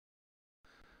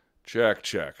Check,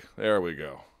 check. There we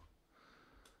go.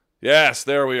 Yes,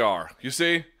 there we are. You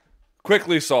see?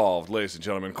 Quickly solved, ladies and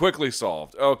gentlemen. Quickly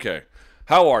solved. Okay.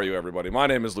 How are you, everybody? My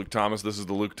name is Luke Thomas. This is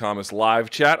the Luke Thomas Live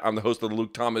Chat. I'm the host of the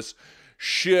Luke Thomas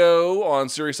Show on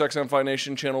SiriusXM Fight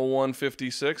Nation, channel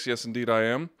 156. Yes, indeed, I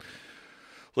am.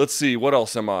 Let's see. What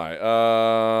else am I?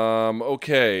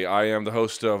 Okay. I am the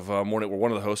host of one of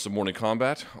the hosts of Morning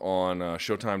Combat on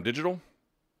Showtime Digital.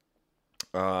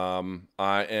 That's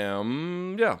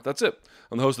it.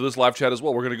 I'm the host of this live chat as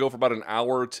well. We're going to go for about an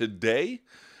hour today,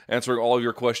 answering all of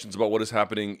your questions about what is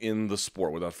happening in the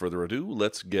sport. Without further ado,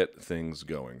 let's get things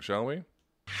going, shall we?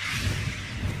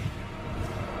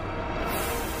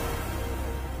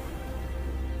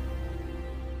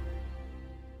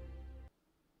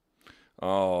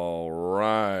 All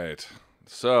right.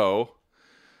 So,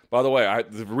 by the way,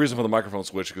 the reason for the microphone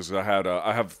switch is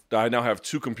because I now have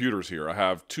two computers here. I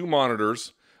have two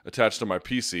monitors attached to my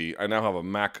PC. I now have a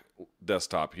Mac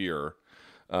desktop here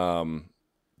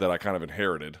that I kind of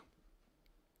inherited.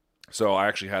 So I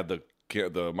actually had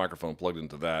the microphone plugged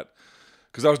into that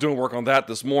because I was doing work on that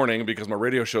this morning because my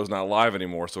radio show is not live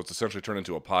anymore. So it's essentially turned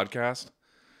into a podcast.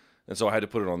 And so I had to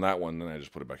put it on that one, and then I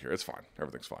just put it back here. It's fine.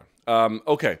 Everything's fine.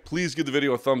 Okay, please give the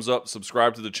video a thumbs up.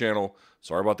 Subscribe to the channel.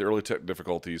 Sorry about the early tech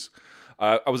difficulties.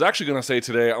 I was actually going to say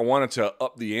today I wanted to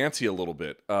up the ante a little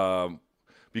bit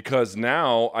because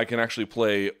now I can actually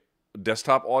play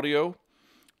desktop audio,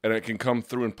 and it can come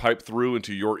through and pipe through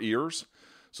into your ears.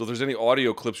 So if there's any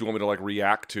audio clips you want me to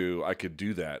react to, I could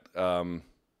do that.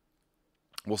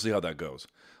 We'll see how that goes.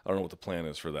 I don't know what the plan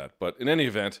is for that. But in any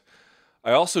event,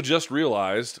 I also just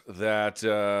realized that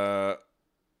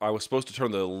I was supposed to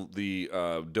turn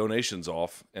the donations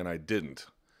off, and I didn't.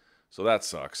 So that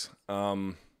sucks.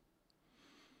 All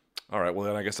right, well,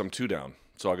 then I guess I'm two down.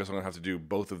 So I guess I'm going to have to do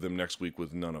both of them next week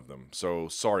with none of them. So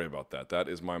sorry about that. That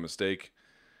is my mistake.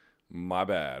 My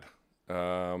bad.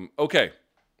 Okay.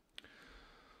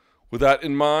 With that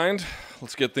in mind,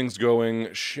 let's get things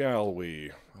going, shall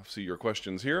we? I'll see your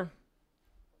questions here.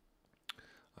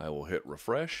 I will hit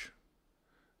refresh.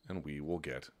 And we will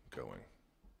get going.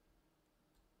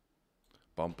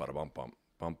 Bump, bada, bump, bump,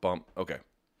 bump, bump. Okay.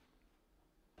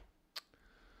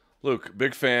 Luke,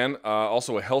 big fan.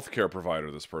 Also a healthcare provider,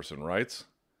 this person writes.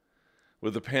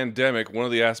 With the pandemic, one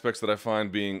of the aspects that I find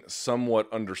being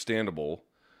somewhat understandable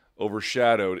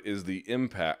overshadowed is the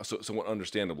impact, somewhat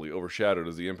understandably overshadowed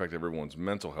is the impact of everyone's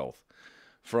mental health.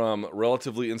 From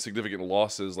relatively insignificant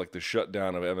losses like the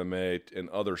shutdown of MMA and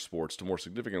other sports to more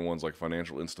significant ones like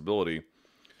financial instability,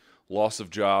 loss of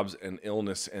jobs and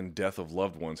illness and death of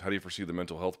loved ones. How do you foresee the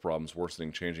mental health problems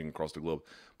worsening, changing across the globe?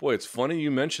 Boy, it's funny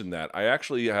you mentioned that. I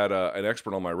actually had an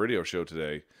expert on my radio show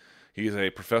today. He's a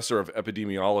professor of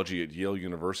epidemiology at Yale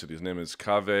University. His name is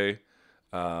Kaveh.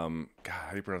 How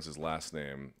do you pronounce his last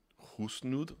name?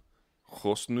 Khosnood?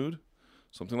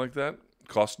 Something like that?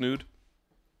 Khosnood?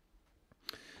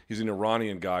 He's an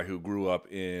Iranian guy who grew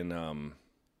up in,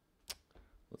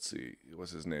 let's see,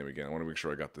 what's his name again? I want to make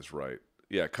sure I got this right.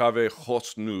 Yeah, Kaveh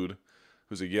Khosnood,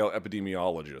 who's a Yale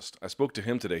epidemiologist. I spoke to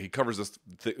him today. He covers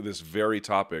this very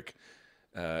topic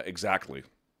exactly.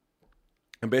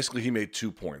 And basically he made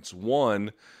 2 points.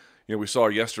 One, we saw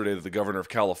yesterday that the governor of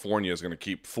California is going to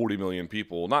keep 40 million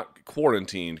people, not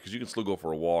quarantined, because you can still go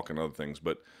for a walk and other things,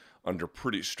 but under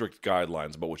pretty strict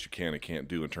guidelines about what you can and can't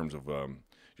do in terms of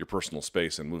your personal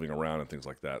space and moving around and things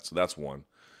like that. So that's one.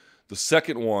 The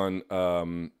second one,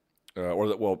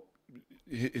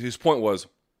 his point was,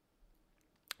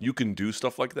 you can do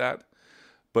stuff like that,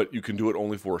 but you can do it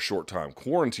only for a short time.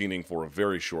 Quarantining for a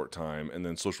very short time and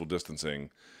then social distancing,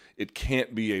 it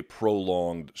can't be a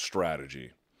prolonged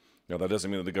strategy. Now, that doesn't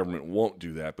mean that the government won't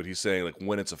do that, but he's saying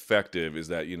when it's effective is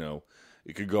that,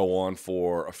 it could go on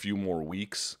for a few more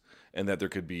weeks and that there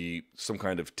could be some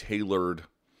kind of tailored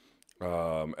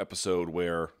episode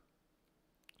where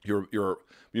your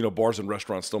bars and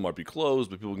restaurants still might be closed,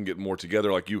 but people can get more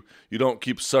together. You don't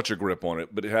keep such a grip on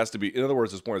it, but it has to be, in other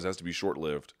words, his point is it has to be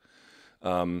short-lived.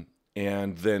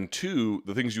 And then two,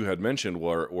 the things you had mentioned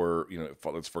were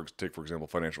let's take, for example,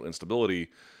 financial instability.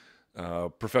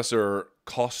 Professor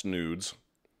Khosnood's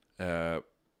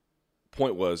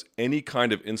point was any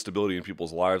kind of instability in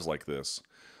people's lives like this,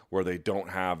 where they don't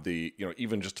have the,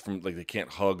 even just from, they can't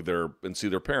hug and see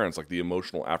their parents, the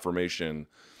emotional affirmation,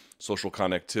 social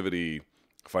connectivity,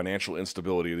 financial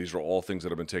instability, these are all things that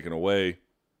have been taken away.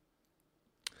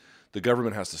 The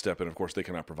government has to step in. Of course, they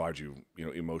cannot provide you,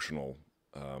 emotional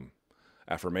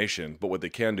affirmation, but what they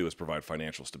can do is provide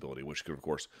financial stability, which could, of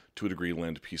course, to a degree,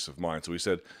 lend peace of mind. So he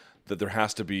said that there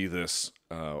has to be this,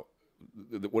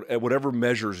 whatever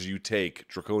measures you take,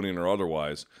 draconian or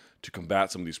otherwise, to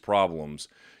combat some of these problems,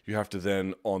 you have to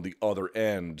then, on the other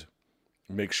end,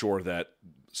 make sure that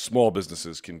small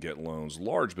businesses can get loans,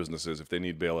 large businesses, if they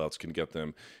need bailouts, can get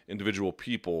them. Individual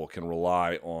people can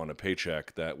rely on a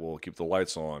paycheck that will keep the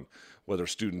lights on, whether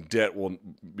student debt will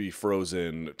be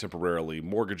frozen temporarily,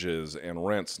 mortgages and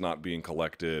rents not being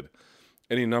collected,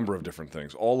 any number of different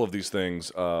things. All of these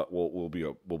things will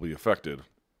be affected.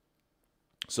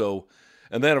 So,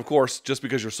 and then, of course, just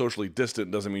because you're socially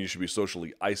distant doesn't mean you should be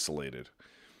socially isolated,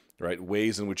 right?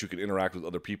 Ways in which you can interact with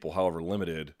other people, however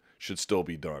limited, should still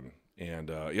be done. And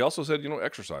he also said,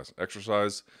 exercise.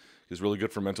 Exercise is really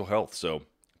good for mental health. So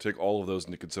take all of those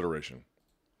into consideration.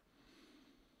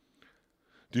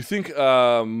 Do you think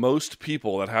most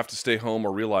people that have to stay home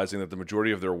are realizing that the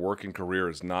majority of their work and career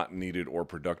is not needed or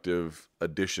productive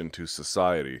addition to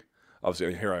society?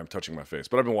 Obviously, here I am touching my face,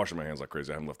 but I've been washing my hands like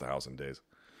crazy. I haven't left the house in days.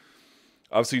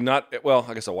 Obviously not, well,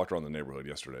 I guess I walked around the neighborhood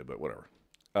yesterday, but whatever.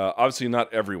 Obviously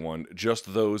not everyone,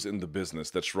 just those in the business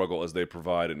that struggle as they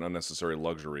provide an unnecessary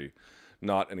luxury,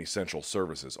 not an essential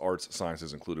services, arts,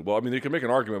 sciences included. Well, I mean, you can make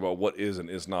an argument about what is and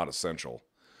is not essential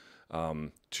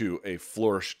to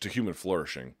human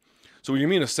flourishing. So when you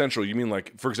mean essential, you mean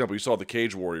like, for example, you saw the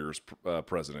Cage Warriors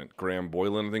president, Graham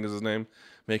Boylan, I think is his name,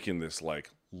 making this like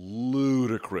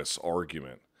ludicrous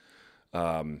argument.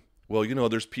 Well,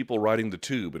 there's people riding the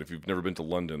tube, and if you've never been to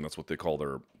London, that's what they call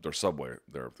their subway.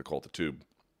 They call it the tube.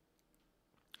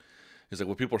 He's like,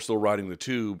 well, people are still riding the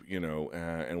tube,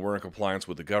 and we're in compliance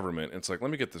with the government. And it's like, let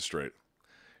me get this straight.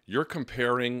 You're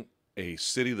comparing a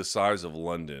city the size of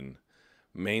London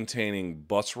maintaining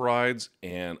bus rides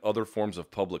and other forms of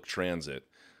public transit,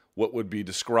 what would be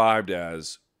described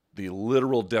as the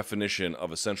literal definition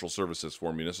of essential services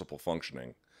for municipal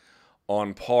functioning,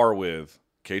 on par with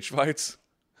cage fights?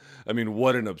 I mean,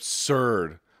 what an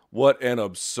absurd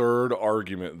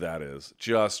argument that is.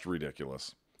 Just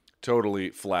ridiculous. Totally,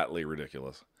 flatly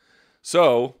ridiculous.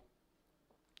 So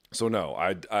no,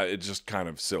 it's just kind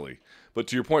of silly. But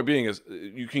to your point being is,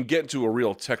 you can get into a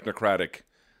real technocratic,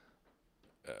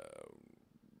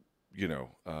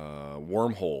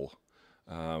 wormhole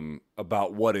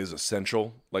about what is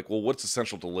essential. Like, well, what's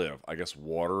essential to live? I guess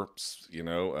water,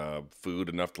 food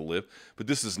enough to live. But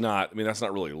this is not. I mean, that's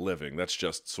not really living. That's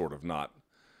just sort of not.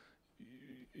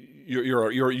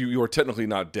 You're technically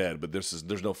not dead, but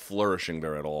there's no flourishing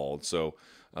there at all. So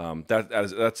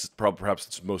that's perhaps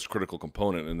its most critical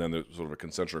component, and then there's sort of a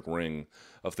concentric ring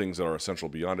of things that are essential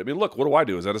beyond it. I mean, look, what do I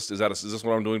do? Is this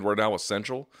what I'm doing right now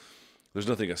essential? There's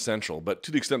nothing essential, but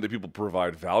to the extent that people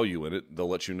provide value in it, they'll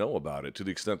let you know about it. To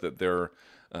the extent that they're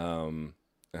so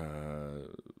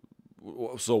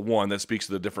one, that speaks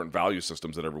to the different value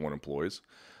systems that everyone employs.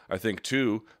 I think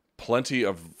two, plenty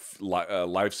of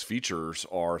life's features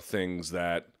are things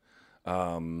that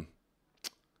are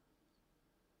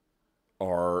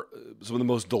some of the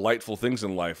most delightful things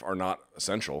in life are not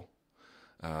essential.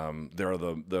 They're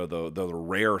the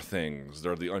rare things,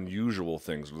 they're the unusual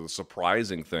things, the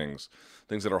surprising things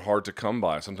that are hard to come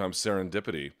by. Sometimes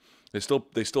serendipity. They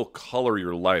still color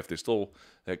your life. They still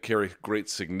carry great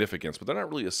significance, but they're not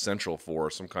really essential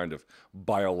for some kind of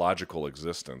biological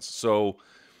existence. So,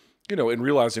 in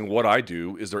realizing what I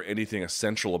do, is there anything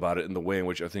essential about it in the way in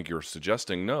which I think you're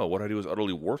suggesting? No, what I do is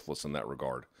utterly worthless in that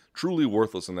regard, truly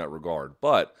worthless in that regard.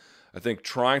 But I think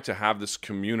trying to have this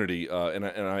community, and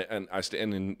I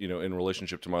stand in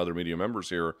relationship to my other media members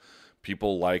here,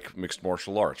 people like mixed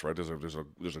martial arts, right?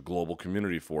 There's a global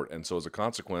community for it, and so as a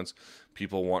consequence,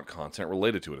 people want content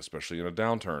related to it, especially in a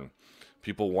downturn.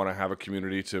 People want to have a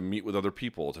community to meet with other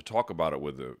people, to talk about it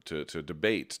with them, to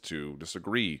debate, to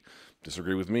disagree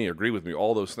with me, agree with me,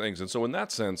 all those things. And so in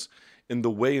that sense, in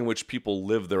the way in which people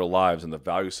live their lives and the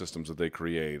value systems that they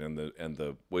create and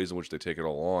the ways in which they take it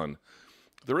all on,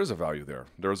 there is a value there.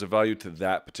 There is a value to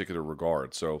that particular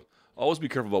regard. So always be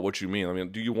careful about what you mean. I mean,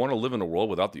 do you want to live in a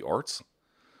world without the arts?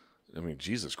 I mean,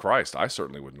 Jesus Christ, I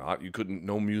certainly would not. You couldn't,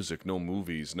 no music, no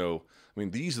movies,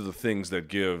 these are the things that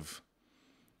give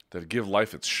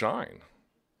life its shine.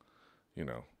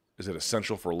 Is it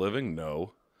essential for living?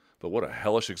 No. But what a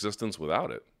hellish existence without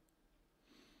it.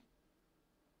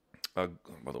 By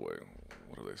the way,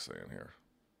 what are they saying here?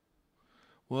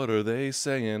 What are they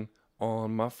saying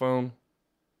on my phone?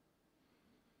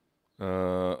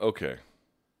 Okay.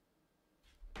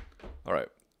 All right.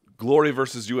 Glory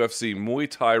versus UFC. Muay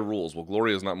Thai rules. Well,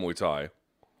 Glory is not Muay Thai.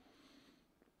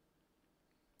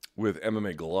 With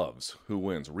MMA gloves. Who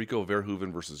wins? Rico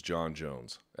Verhoeven versus John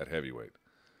Jones at heavyweight.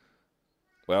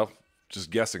 Well,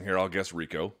 just guessing here. I'll guess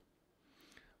Rico.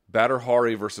 Badr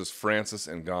Hari versus Francis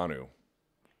Ngannou.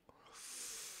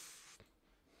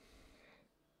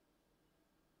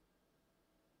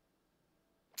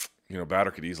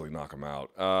 Batter could easily knock him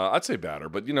out. I'd say Batter,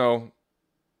 but,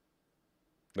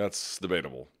 that's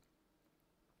debatable.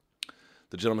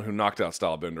 The gentleman who knocked out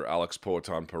Stylebender, Alex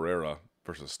Poatan Pereira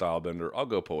versus Stylebender. I'll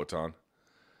go Poatan.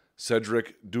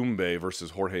 Cedric Doumbé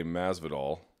versus Jorge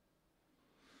Masvidal.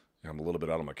 Yeah, I'm a little bit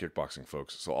out of my kickboxing,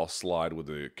 folks, so I'll slide with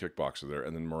the kickboxer there.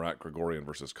 And then Murat Grigorian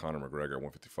versus Conor McGregor at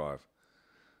 155.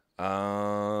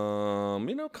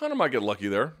 Conor might get lucky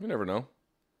there. You never know.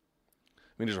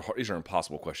 I mean, these are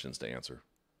impossible questions to answer.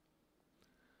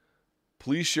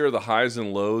 Please share the highs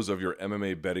and lows of your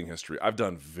MMA betting history. I've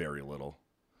done very little.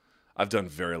 I don't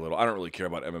really care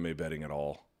about MMA betting at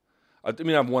all. I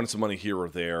mean, I've won some money here or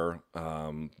there.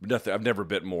 I've never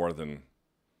bet more than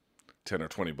 $10 or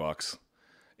 $20.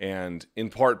 And in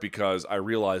part because I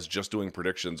realized just doing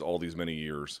predictions all these many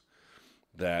years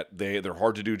that they're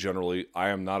hard to do generally. I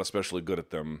am not especially good at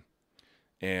them.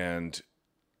 And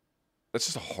that's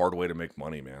just a hard way to make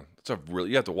money, man.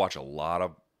 You have to watch a lot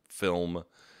of film,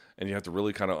 and you have to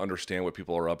really kind of understand what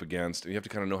people are up against, and you have to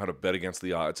kind of know how to bet against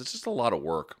the odds. It's just a lot of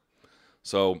work.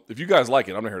 So if you guys like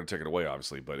it, I'm not here to take it away,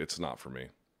 obviously, but it's not for me.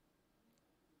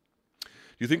 Do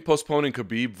you think postponing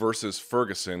Khabib versus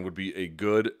Ferguson would be a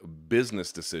good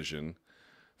business decision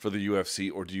for the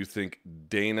UFC, or do you think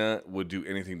Dana would do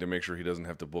anything to make sure he doesn't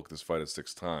have to book this fight a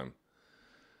sixth time?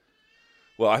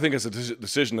 Well, I think it's a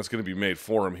decision that's going to be made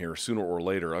for him here sooner or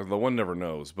later. The one never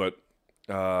knows. But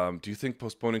do you think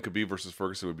postponing Khabib versus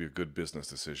Ferguson would be a good business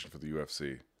decision for the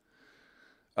UFC?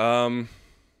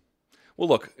 Well,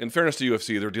 look, in fairness to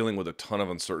UFC, they're dealing with a ton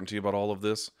of uncertainty about all of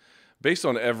this. Based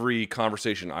on every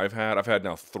conversation I've had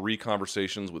now 3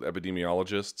 conversations with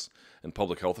epidemiologists and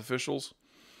public health officials,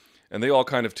 and they all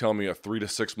kind of tell me a 3 to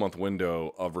 6 month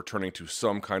window of returning to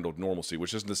some kind of normalcy,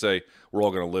 which isn't to say we're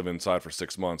all going to live inside for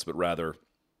 6 months, but rather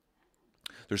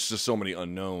there's just so many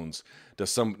unknowns.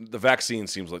 The vaccine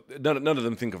seems like none of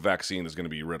them think a vaccine is going to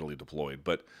be readily deployed,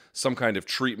 but some kind of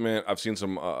treatment. I've seen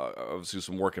some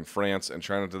work in France and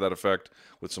China to that effect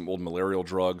with some old malarial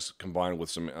drugs combined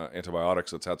with some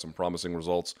antibiotics that's had some promising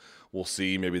results. We'll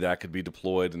see. Maybe that could be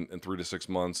deployed in 3 to 6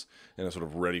 months in a sort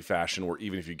of ready fashion, where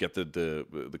even if you get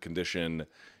the condition,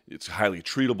 it's highly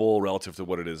treatable relative to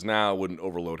what it is now. It wouldn't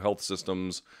overload health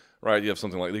systems. Right, you have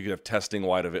something like you could have testing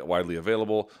widely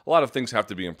available. A lot of things have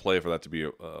to be in play for that to be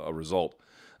a result.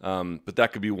 But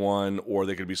that could be one, or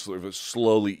they could be sort of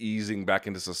slowly easing back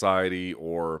into society,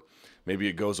 or maybe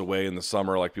it goes away in the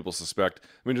summer like people suspect.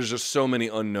 I mean, there's just so many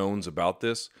unknowns about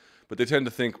this. But they tend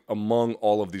to think among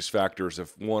all of these factors,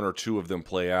 if 1 or 2 of them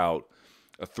play out,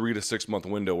 a 3 to 6 month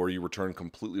window where you return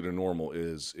completely to normal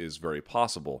is very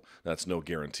possible. That's no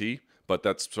guarantee, but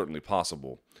that's certainly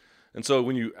possible. And so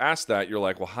when you ask that, you're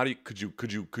like, well, could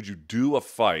you do a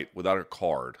fight without a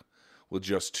card with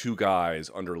just 2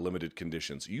 guys under limited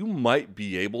conditions? You might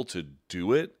be able to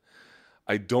do it.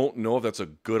 I don't know if that's a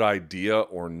good idea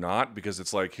or not, because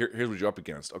it's like, here's what you're up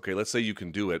against. Okay, let's say you can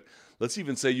do it. Let's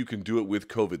even say you can do it with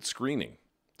COVID screening.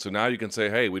 So now you can say,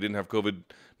 hey, we didn't have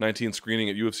COVID-19 screening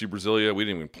at UFC Brasilia. We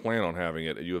didn't even plan on having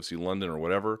it at UFC London or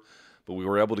whatever. But we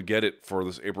were able to get it for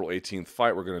this April 18th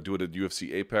fight. We're going to do it at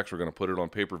UFC Apex. We're going to put it on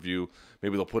pay-per-view.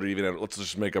 Maybe they'll put it even at, let's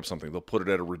just make up something. They'll put it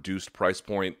at a reduced price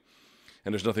point,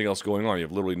 and there's nothing else going on. You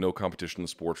have literally no competition in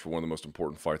sports for one of the most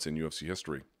important fights in UFC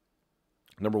history.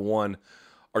 Number one,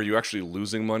 are you actually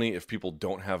losing money if people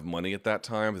don't have money at that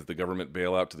time? If the government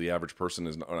bailout to the average person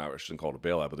is not, I shouldn't call it a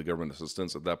bailout, but the government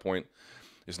assistance at that point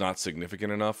is not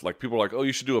significant enough. Like, people are like, oh,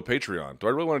 you should do a Patreon. Do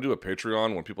I really want to do a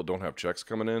Patreon when people don't have checks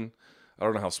coming in? I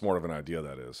don't know how smart of an idea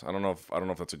that is. I don't know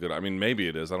if that's a good. I mean, maybe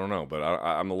it is. I don't know, but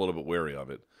I'm a little bit wary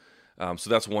of it. So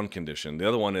that's one condition. The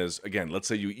other one is, again, let's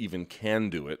say you even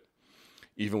can do it,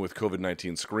 even with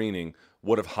COVID-19 screening.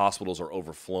 What if hospitals are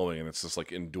overflowing and it's just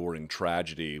like enduring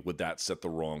tragedy? Would that set the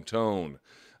wrong tone?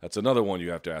 That's another one you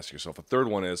have to ask yourself. A third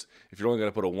one is, if you're only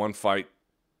going to put a one fight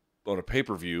on a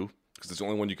pay-per-view, because it's the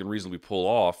only one you can reasonably pull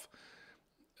off,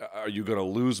 are you going to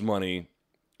lose money?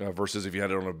 Versus if you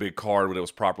had it on a big card when it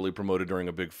was properly promoted during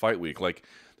a big fight week. Like,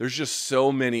 there's just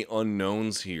so many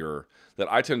unknowns here that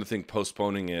I tend to think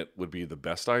postponing it would be the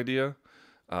best idea.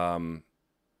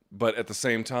 But at the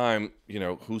same time,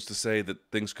 who's to say that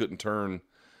things couldn't turn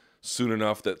soon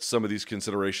enough that some of these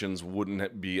considerations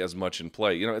wouldn't be as much in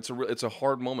play? It's a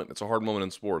hard moment. It's a hard moment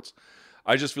in sports.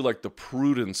 I just feel like the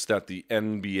prudence that the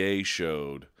NBA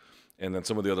showed, and then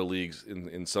some of the other leagues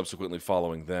in subsequently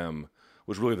following them,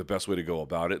 was really the best way to go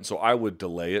about it. And so I would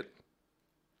delay it.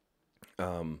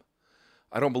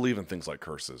 I don't believe in things like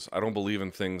curses. I don't believe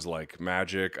in things like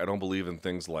magic. I don't believe in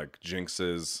things like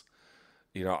jinxes.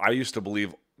 I used to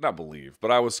not believe,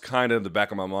 but I was kind of in the back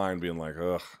of my mind being like,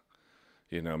 ugh,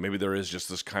 maybe there is just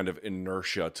this kind of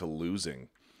inertia to losing.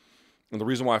 And the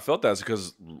reason why I felt that is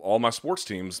because all my sports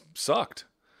teams sucked.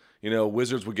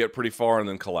 Wizards would get pretty far and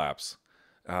then collapse.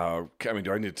 Do I need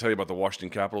to tell you about the Washington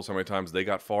Capitals? How many times they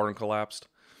got far and collapsed?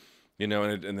 And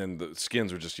then the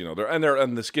Skins are just,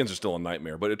 and the Skins are still a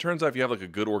nightmare. But it turns out if you have like a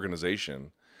good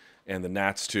organization, and the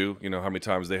Nats too, how many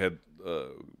times they had,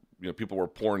 people were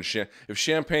pouring if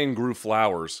champagne grew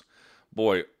flowers,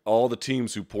 boy, all the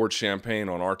teams who poured champagne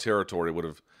on our territory would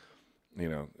have,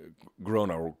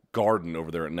 grown a garden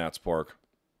over there at Nats Park.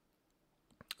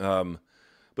 But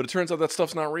it turns out that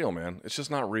stuff's not real, man. It's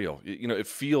just not real. It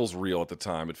feels real at the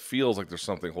time. It feels like there's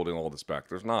something holding all this back.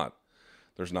 There's not.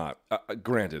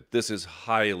 Granted, this is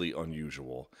highly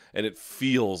unusual, and it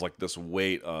feels like this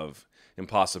weight of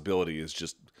impossibility is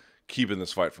just keeping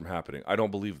this fight from happening. I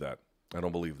don't believe that.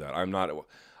 I'm not.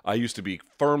 I used to be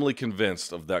firmly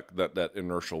convinced of that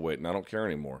inertial weight, and I don't care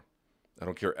anymore. I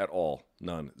don't care at all.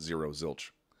 None. Zero. Zilch.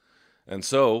 And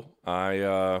so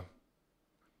I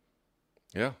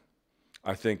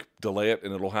think delay it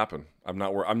and it'll happen. I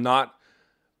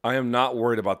am not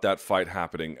worried about that fight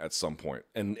happening at some point.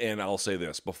 And I'll say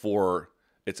this before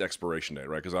its expiration date,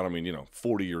 right? Because I don't mean,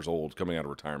 40 years old coming out of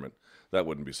retirement. That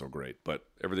wouldn't be so great. But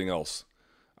everything else,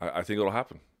 I think it'll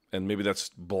happen. And maybe that's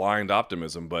blind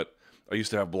optimism, but I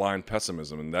used to have blind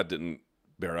pessimism, and that didn't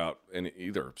bear out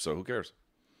either. So who cares?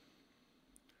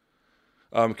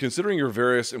 Considering your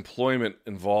various employment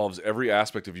involves every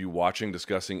aspect of you watching,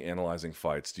 discussing, analyzing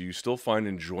fights, do you still find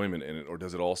enjoyment in it, or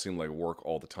does it all seem like work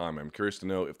all the time? I'm curious to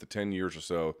know if the 10 years or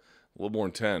so, a little more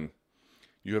than 10,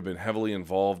 you have been heavily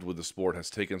involved with the sport has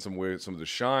taken some of the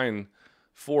shine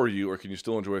for you, or can you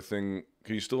still enjoy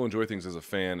things as a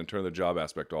fan and turn the job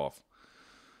aspect off?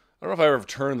 I don't know if I ever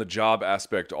turned the job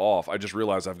aspect off. I just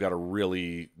realized I've got a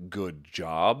really good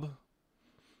job.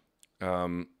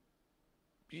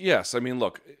 Yes,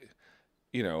 look,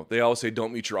 they always say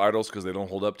don't meet your idols because they don't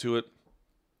hold up to it.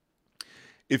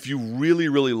 If you really,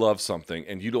 really love something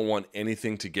and you don't want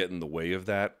anything to get in the way of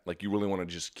that, like you really want to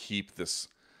just keep this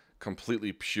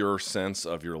completely pure sense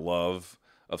of your love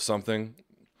of something,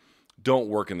 don't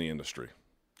work in the industry.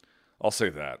 I'll say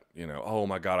that, oh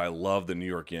my God, I love the New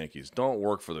York Yankees. Don't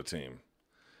work for the team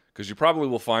because you probably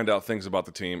will find out things about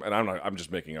the team. And I'm just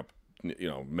making up,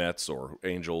 Mets or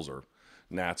Angels or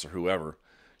Nats or whoever.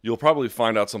 You'll probably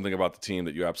find out something about the team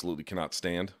that you absolutely cannot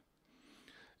stand,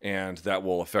 and that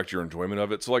will affect your enjoyment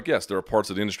of it. So, yes, there are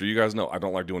parts of the industry, you guys know, I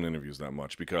don't like doing interviews that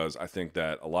much because I think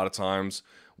that a lot of times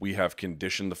we have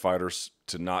conditioned the fighters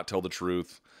to not tell the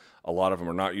truth. A lot of them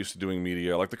are not used to doing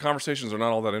media. Like, the conversations are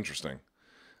not all that interesting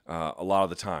a lot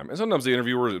of the time. And sometimes the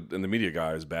interviewer and the media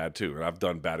guy is bad, too. And I've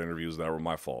done bad interviews that were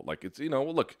my fault. Like, it's,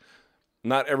 look,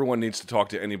 not everyone needs to talk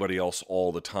to anybody else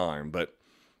all the time, but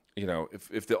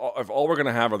if all we're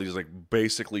gonna have are these like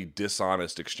basically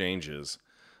dishonest exchanges,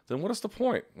 then what is the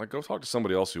point? Like, go talk to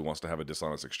somebody else who wants to have a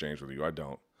dishonest exchange with you. I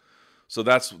don't. So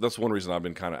that's one reason I've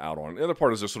been kind of out on it. The other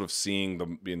part is just sort of seeing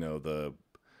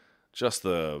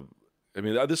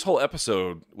this whole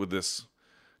episode with this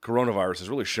coronavirus has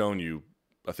really shown you,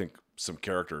 I think, some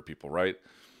character of people, right?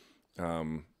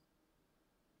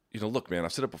 Look, man,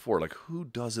 I've said it before. Like, who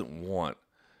doesn't want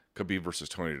Khabib versus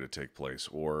Tony to take place,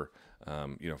 or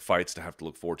fights to have to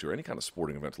look forward to, or any kind of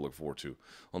sporting event to look forward to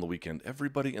on the weekend?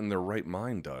 Everybody in their right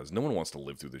mind does. No one wants to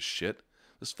live through this shit.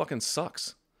 This fucking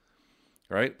sucks,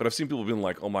 right? But I've seen people being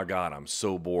like, "Oh my God, I'm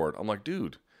so bored." I'm like,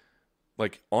 dude,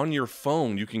 like on your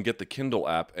phone, you can get the Kindle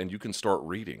app and you can start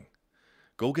reading.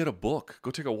 Go get a book.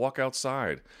 Go take a walk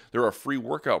outside. There are free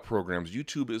workout programs.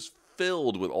 YouTube is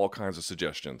filled with all kinds of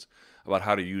suggestions about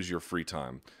how to use your free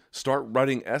time. Start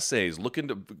writing essays.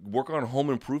 Work on home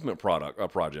improvement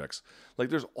projects. Like,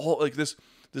 there's all like this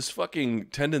fucking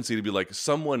tendency to be like,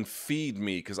 someone feed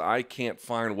me because I can't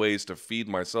find ways to feed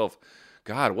myself.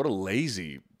 God, what a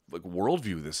lazy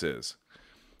worldview this is.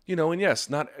 And yes,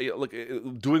 not like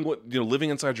doing living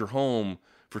inside your home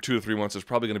for 2 to 3 months is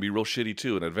probably going to be real shitty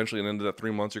too. And eventually, at the end of that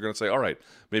 3 months, you're going to say, all right,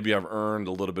 maybe I've earned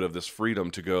a little bit of this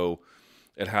freedom to go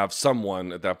and have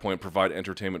someone at that point provide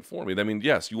entertainment for me.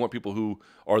 Yes, you want people who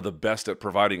are the best at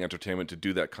providing entertainment to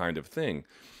do that kind of thing.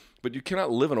 But you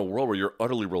cannot live in a world where you're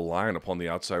utterly reliant upon the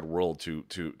outside world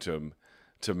to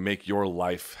make your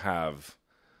life have,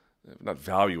 not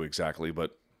value exactly,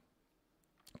 but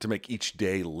to make each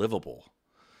day livable.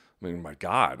 My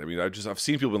God. I've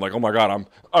seen people being like, oh my God,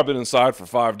 I've been inside for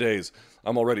 5 days.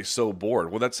 I'm already so bored.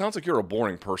 Well, that sounds like you're a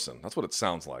boring person. That's what it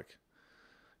sounds like.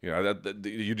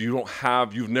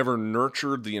 You've never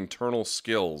nurtured the internal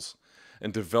skills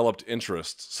and developed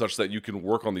interests such that you can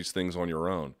work on these things on your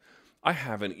own. I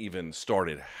haven't even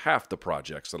started half the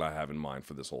projects that I have in mind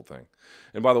for this whole thing.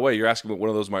 And by the way, you're asking what one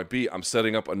of those might be. I'm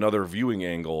setting up another viewing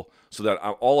angle so that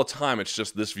all the time it's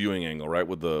just this viewing angle, right,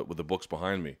 with the books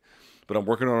behind me. But I'm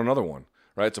working on another one,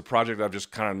 right? It's a project I've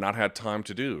just kind of not had time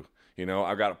to do. You know,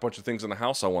 I've got a bunch of things in the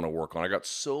house I want to work on. I got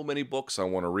so many books I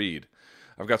want to read.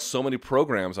 I've got so many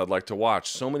programs I'd like to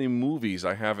watch, so many movies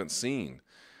I haven't seen.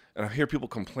 And I hear people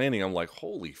complaining. I'm like,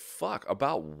 holy fuck,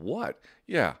 about what?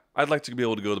 Yeah, I'd like to be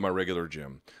able to go to my regular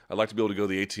gym. I'd like to be able to go to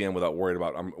the ATM without worried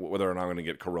about whether or not I'm going to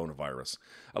get coronavirus.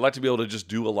 I'd like to be able to just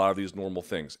do a lot of these normal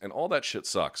things. And all that shit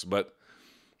sucks. But,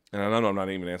 and I know I'm not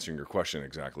even answering your question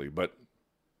exactly, but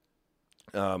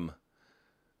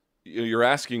you're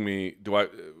asking me, well,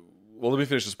 let me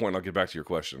finish this point and I'll get back to your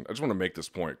question. I just want to make this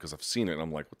point because I've seen it and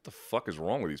I'm like, what the fuck is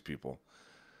wrong with these people?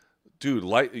 Dude,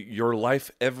 your life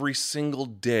every single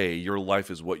day, your life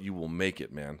is what you will make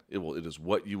it, man. It is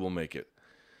what you will make it.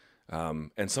 And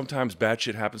sometimes bad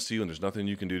shit happens to you and there's nothing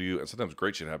you can do to you. And sometimes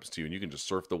great shit happens to you and you can just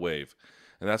surf the wave.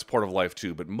 And that's part of life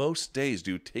too. But most days,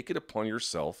 dude, take it upon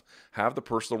yourself, have the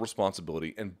personal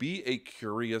responsibility, and be a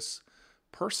curious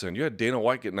person. You had Dana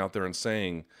White getting out there and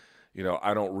saying, you know,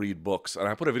 I don't read books. And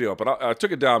I put a video up, but I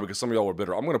took it down because some of y'all were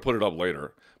bitter. I'm going to put it up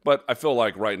later. But I feel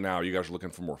like right now you guys are looking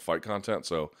for more fight content,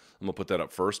 so I'm going to put that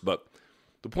up first. But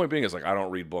the point being is, like, I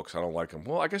don't read books. I don't like them.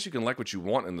 Well, I guess you can like what you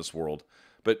want in this world.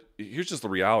 But here's just the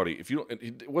reality. If you don't,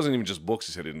 it wasn't even just books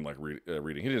he said he didn't like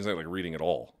reading. He didn't say like reading at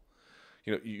all.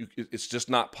 You know, it's just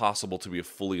not possible to be a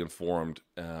fully informed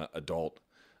adult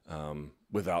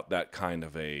without that kind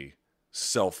of a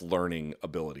self-learning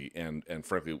ability and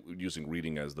frankly using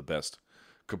reading as the best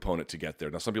component to get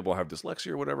there. Now, some people have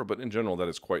dyslexia or whatever, but in general that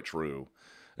is quite true.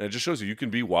 And it just shows you can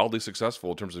be wildly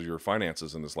successful in terms of your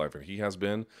finances in this life. And he's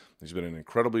been an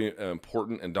incredibly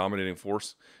important and dominating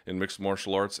force in mixed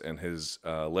martial arts, and his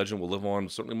legend will live on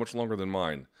certainly much longer than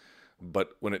mine.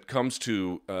 But when it comes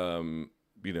to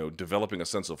developing a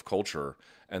sense of culture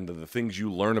and the things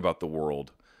you learn about the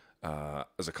world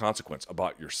as a consequence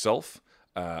about yourself,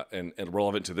 and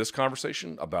relevant to this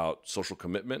conversation about social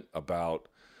commitment, about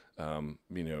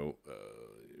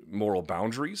moral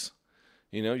boundaries.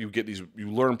 You know, you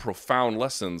learn profound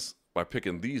lessons by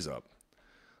picking these up,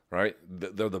 right?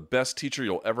 They're the best teacher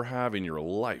you'll ever have in your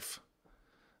life.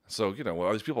 So, you know,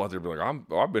 all these people out there be like,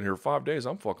 I've been here 5 days,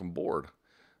 I'm fucking bored.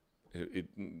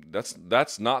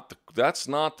 That's not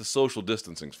the social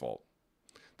distancing's fault.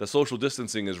 The social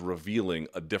distancing is revealing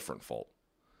a different fault.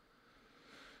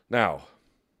 Now,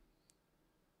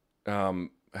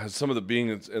 has some of the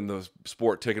being in the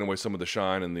sport taken away some of the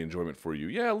shine and the enjoyment for you?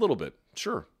 Yeah, a little bit.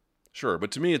 Sure.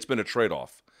 But to me, it's been a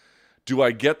trade-off. Do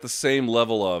I get the same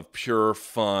level of pure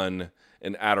fun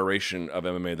and adoration of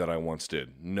MMA that I once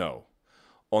did? No.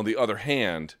 On the other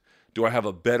hand, do I have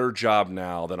a better job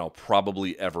now than I'll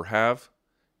probably ever have?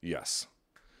 Yes.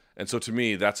 And so to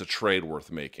me, that's a trade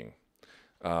worth making.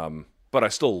 But I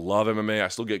still love MMA. I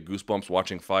still get goosebumps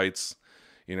watching fights.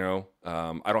 You know,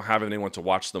 I don't have anyone to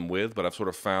watch them with, but I've sort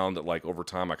of found that, like, over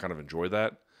time, I kind of enjoy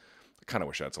that. I kind of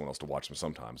wish I had someone else to watch them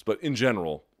sometimes. But in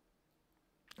general,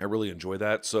 I really enjoy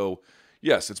that. So,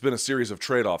 yes, it's been a series of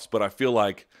trade-offs, but I feel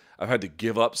like I've had to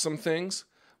give up some things.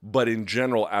 But in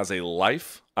general, as a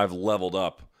life, I've leveled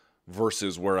up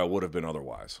versus where I would have been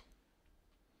otherwise.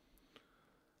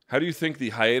 How do you think the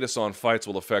hiatus on fights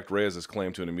will affect Reyes'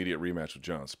 claim to an immediate rematch with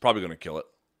Jones? Probably going to kill it.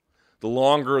 The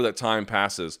longer that time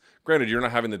passes, granted, you're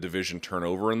not having the division turn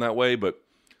over in that way, but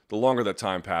the longer that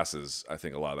time passes, I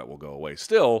think a lot of that will go away.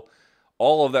 Still,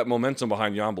 all of that momentum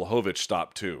behind Jan Blachowicz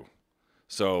stopped too.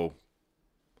 So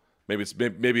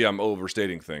maybe I'm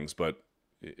overstating things, but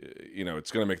you know,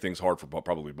 it's going to make things hard for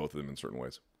probably both of them in certain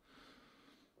ways.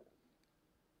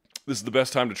 This is the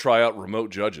best time to try out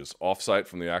remote judges, off-site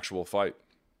from the actual fight.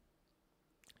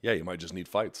 Yeah, you might just need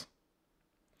fights.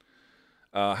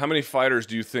 How many fighters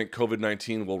do you think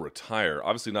COVID-19 will retire?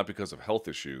 Obviously not because of health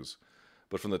issues,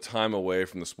 but from the time away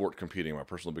from the sport competing. My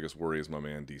personal biggest worry is my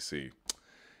man, DC.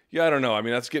 Yeah, I don't know. I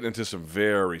mean, that's getting into some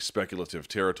very speculative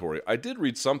territory. I did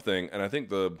read something, and I think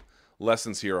the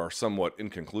lessons here are somewhat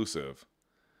inconclusive.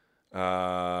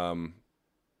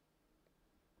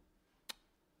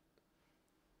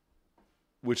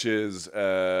 Which is,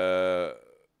 let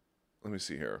me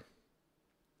see here.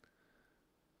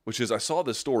 Which is, I saw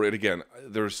this story, and again,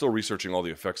 they're still researching all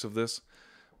the effects of this,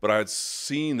 but I had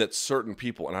seen that certain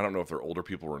people, and I don't know if they're older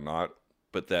people or not,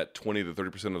 but that 20 to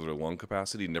 30% of their lung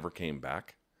capacity never came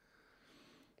back.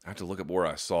 I have to look up where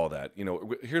I saw that. You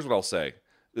know, here's what I'll say.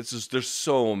 There's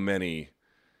so many,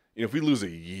 you know, if we lose a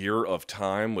year of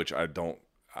time, which I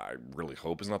really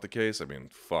hope is not the case. I mean,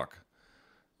 fuck.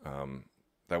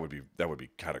 That would be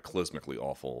cataclysmically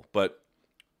awful. But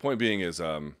point being is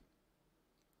not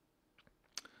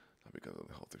because of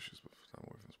the health issues, but time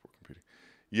away from sport competing.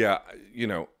 Yeah,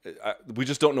 we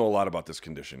just don't know a lot about this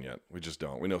condition yet. We just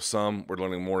don't. We know some. We're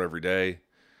learning more every day.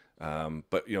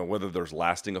 But whether there's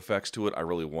lasting effects to it, I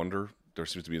really wonder. There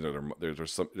seems to be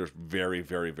there's very,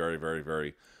 very, very, very,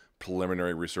 very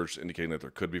preliminary research indicating that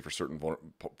there could be for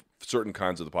certain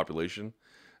kinds of the population.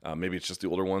 Maybe it's just the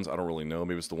older ones. I don't really know.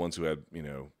 Maybe it's the ones who had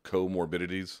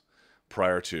comorbidities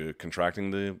prior to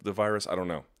contracting the virus. I don't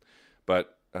know.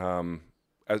 But in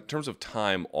terms of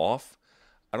time off,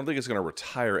 I don't think it's going to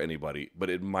retire anybody, but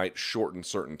it might shorten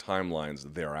certain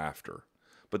timelines thereafter.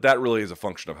 But that really is a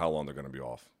function of how long they're going to be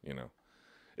off.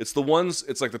 It's the ones.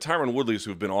 It's like the Tyron Woodleys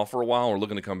who've been off for a while or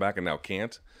looking to come back and now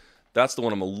can't. That's the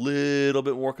one I'm a little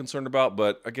bit more concerned about.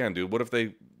 But again, dude, what if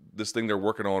this thing they're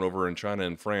working on over in China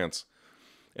and France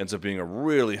ends up being a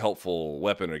really helpful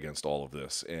weapon against all of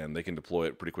this, and they can deploy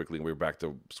it pretty quickly, and we're back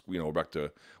to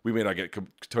we may not get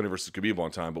Tony versus Khabib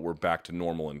on time, but we're back to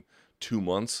normal in 2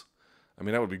 months. I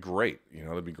mean, that would be great.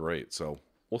 That'd be great. So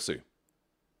we'll see.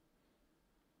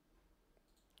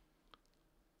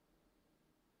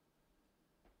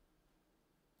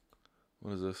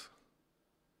 What is this?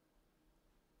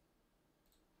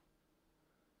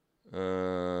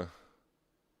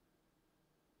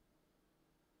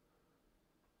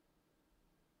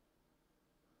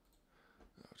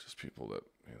 Just people that,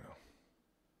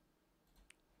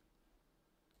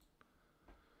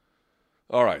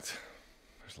 All right.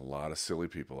 There's a lot of silly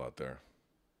people out there.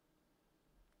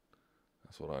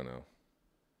 That's what I know.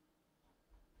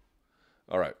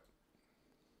 All right.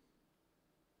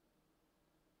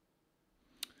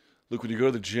 Luke, when you go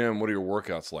to the gym, what are your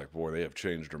workouts like? Boy, they have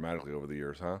changed dramatically over the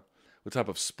years, huh? What type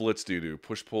of splits do you do?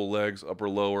 Push, pull, legs, upper,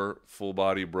 lower, full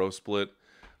body, bro split?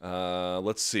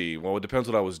 Let's see. Well, it depends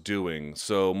what I was doing.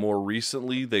 So more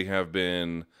recently, they've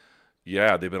been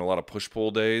a lot of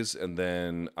push-pull days, and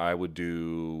then I would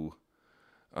do,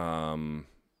 so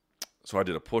I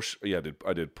did a push,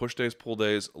 I did push days, pull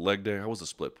days, leg day. How was the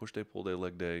split? Push day, pull day,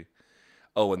 leg day.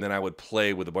 Oh, and then I would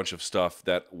play with a bunch of stuff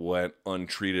that went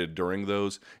untreated during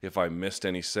those. If I missed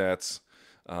any sets,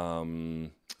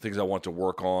 things I want to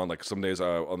work on. Like some days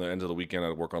on the end of the weekend,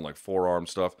 I'd work on like forearm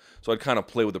stuff. So I'd kind of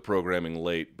play with the programming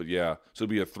late. But yeah, so it'd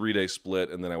be a 3-day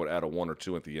split, and then I would add a 1 or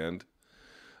 2 at the end.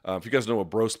 If you guys know what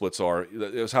bro splits are,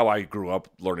 it was how I grew up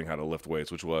learning how to lift weights,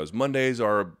 which was Mondays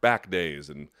are back days,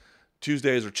 and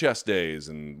Tuesdays are chest days,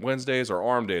 and Wednesdays are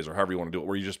arm days, or however you want to do it,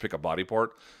 where you just pick a body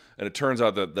part. And it turns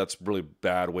out that that's a really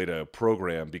bad way to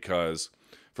program because,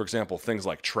 for example, things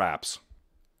like traps,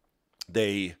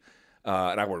 and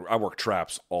I work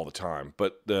traps all the time,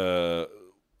 but the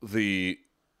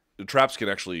traps can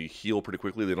actually heal pretty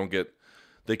quickly.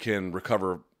 They can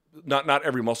recover. Not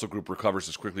every muscle group recovers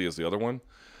as quickly as the other one.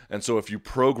 And so if you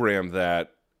program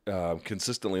that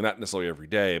consistently, not necessarily every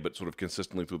day, but sort of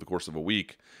consistently through the course of a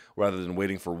week, rather than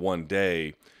waiting for one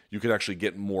day, you can actually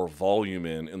get more volume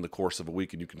in the course of a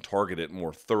week, and you can target it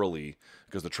more thoroughly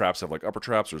because the traps have like upper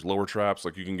traps, there's lower traps,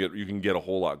 like you can get a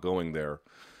whole lot going there.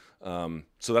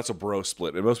 So that's a bro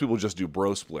split, and most people just do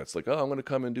bro splits, like, oh, I'm going to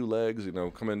come and do legs,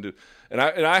 come and do, and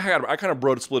I kind of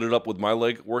bro split it up with my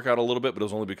leg workout a little bit, but it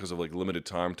was only because of like limited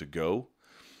time to go,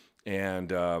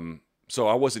 and so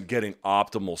I wasn't getting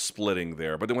optimal splitting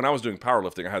there. But then when I was doing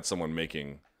powerlifting, I had someone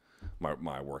making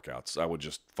my workouts. I would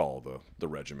just follow the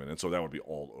regimen, and so that would be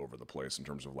all over the place in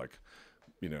terms of like,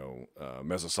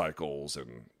 mesocycles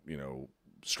and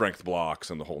strength blocks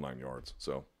and the whole 9 yards.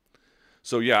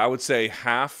 So yeah, I would say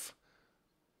half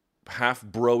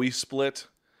bro-y split,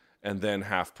 and then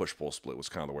half push-pull split was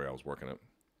kind of the way I was working it.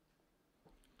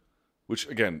 Which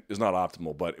again is not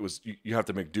optimal, but it was you have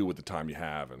to make do with the time you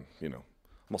have, and I'm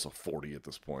also 40 at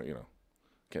this point.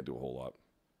 Can't do a whole lot.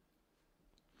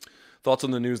 Thoughts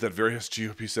on the news that various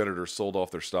GOP senators sold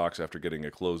off their stocks after getting a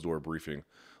closed-door briefing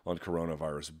on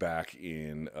coronavirus back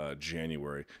in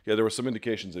January? Yeah, there were some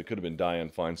indications it could have been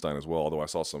Dianne Feinstein as well, although I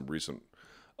saw some recent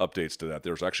updates to that.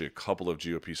 There's actually a couple of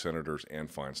GOP senators and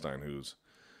Feinstein whose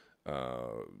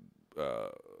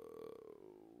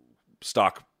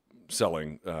stock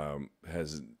selling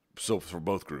for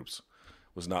both groups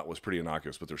was pretty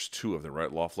innocuous. But there's 2 of them,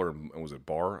 right? Loeffler and was it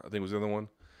Barr? I think was the other one,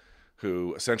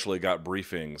 who essentially got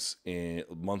briefings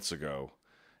months ago,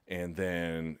 and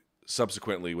then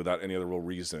subsequently, without any other real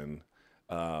reason,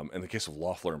 in the case of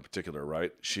Loeffler in particular,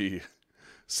 right? She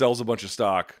sells a bunch of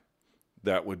stock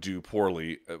that would do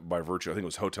poorly by virtue, I think it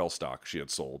was hotel stock she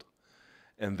had sold.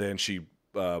 And then she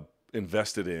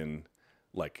invested in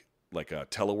like a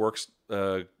teleworks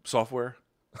software.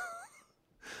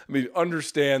 I mean,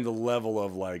 understand the level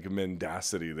of like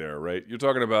mendacity there, right? You're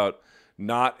talking about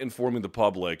not informing the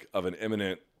public of an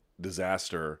imminent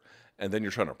disaster, and then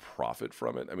you're trying to profit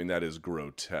from it. I mean, that is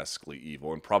grotesquely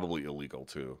evil and probably illegal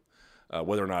too.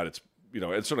 Whether or not it's,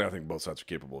 and certainly I think both sides are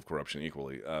capable of corruption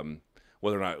equally.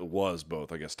 Whether or not it was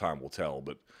both, I guess time will tell.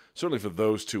 But certainly for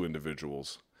those two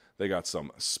individuals, they got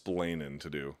some splaining to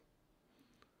do.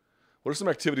 What are some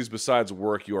activities besides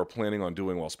work you are planning on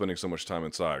doing while spending so much time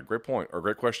inside? Great point, or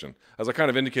great question. As I kind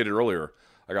of indicated earlier,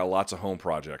 I got lots of home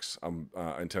projects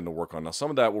I intend to work on. Now, some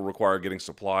of that will require getting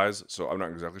supplies, so I'm not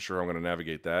exactly sure how I'm going to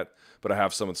navigate that, but I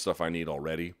have some of the stuff I need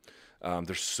already.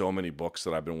 There's so many books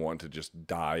that I've been wanting to just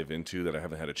dive into that I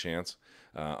haven't had a chance.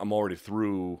 I'm already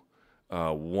through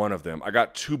one of them. I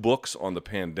got 2 books on the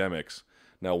pandemics.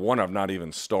 Now, one I've not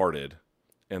even started,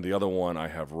 and the other one I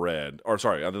have read. Or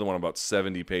sorry, the other one I'm about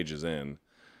 70 pages in.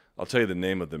 I'll tell you the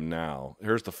name of them now.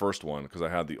 Here's the first one, because I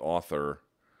had the author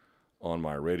on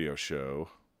my radio show.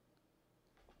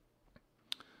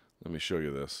 Let me show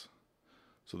you this.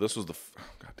 So this was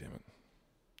God damn it.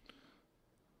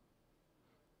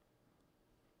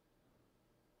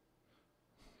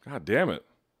 God damn it.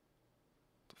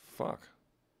 What the fuck?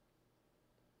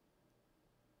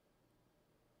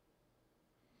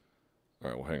 All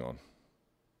right, well, hang on.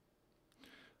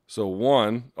 So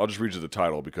one, I'll just read you the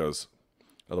title because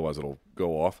otherwise it'll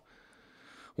go off.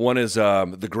 One is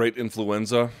The Great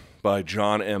Influenza by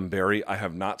John M. Barry. I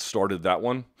have not started that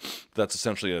one. That's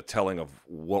essentially a telling of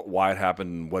why it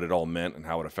happened and what it all meant and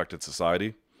how it affected society.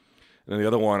 And then the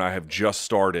other one I have just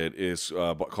started is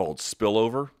called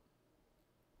Spillover.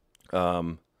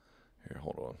 Here,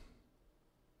 hold on.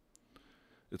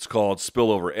 It's called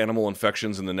Spillover, Animal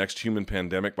Infections in the Next Human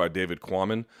Pandemic by David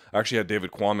Quammen. I actually had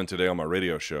David Quammen today on my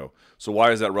radio show. So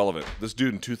why is that relevant? This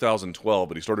dude in 2012,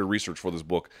 but he started research for this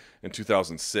book in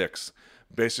 2006,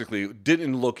 basically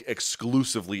didn't look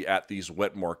exclusively at these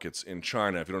wet markets in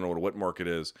China. If you don't know what a wet market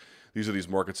is, these are these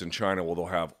markets in China where they'll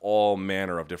have all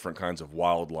manner of different kinds of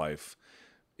wildlife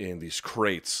in these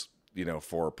crates,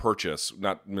 for purchase,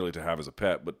 not merely to have as a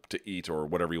pet, but to eat or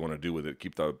whatever you want to do with it,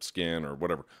 keep the skin or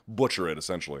whatever, butcher it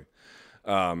essentially.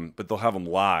 But they'll have them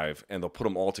live and they'll put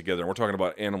them all together. And we're talking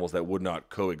about animals that would not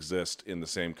coexist in the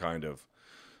same kind of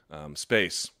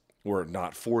space were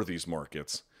not for these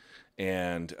markets.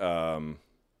 And in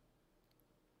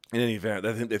any event,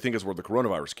 they think is where the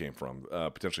coronavirus came from,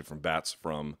 potentially from bats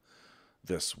from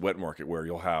this wet market where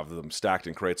you'll have them stacked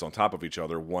in crates on top of each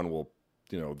other. One will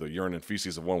the urine and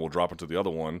feces of one will drop into the other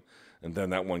one, and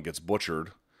then that one gets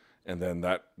butchered, and then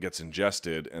that gets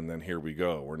ingested, and then here we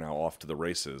go. We're now off to the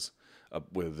races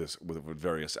with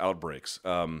various outbreaks.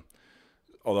 Although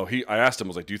I asked him, I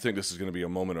was like, do you think this is going to be a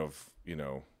moment of,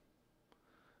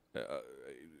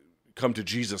 come to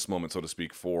Jesus moment, so to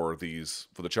speak, for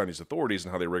the Chinese authorities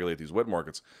and how they regulate these wet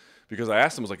markets? Because I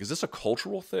asked him, I was like, is this a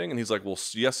cultural thing? And he's like, well,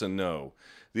 yes and no.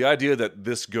 The idea that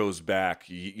this goes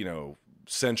back,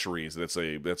 centuries, that's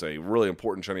a really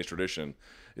important Chinese tradition,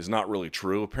 is not really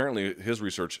true. Apparently his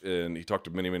research, and he talked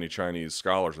to many Chinese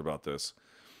scholars about this,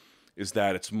 is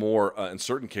that it's more in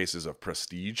certain cases of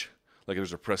prestige. Like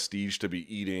there's a prestige to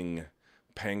be eating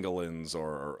pangolins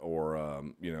or I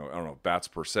don't know, bats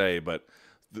per se, but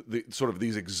the sort of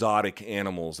these exotic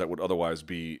animals that would otherwise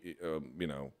be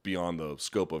beyond the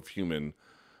scope of human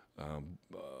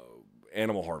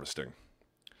animal harvesting.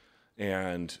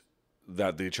 And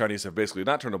that the Chinese have basically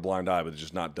not turned a blind eye, but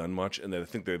just not done much. And I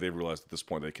think they've realized at this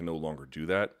point they can no longer do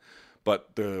that.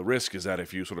 But the risk is that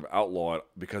if you sort of outlaw it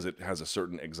because it has a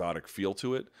certain exotic feel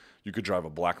to it, you could drive a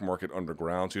black market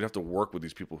underground. So you'd have to work with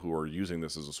these people who are using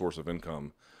this as a source of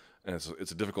income. And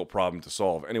it's a difficult problem to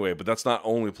solve. Anyway, but that's not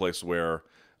only place where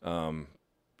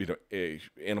a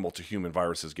animal to human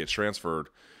viruses get transferred.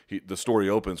 The story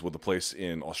opens with a place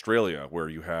in Australia where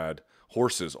you had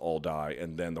horses all die,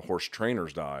 and then the horse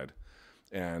trainers died.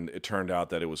 And it turned out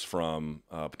that it was from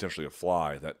potentially a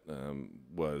fly that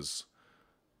was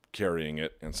carrying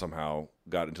it and somehow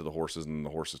got into the horses and the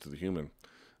horses to the human.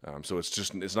 So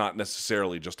it's not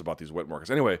necessarily just about these wet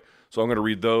markets. Anyway, so I'm going to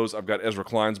read those. I've got Ezra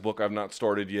Klein's book I've not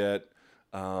started yet.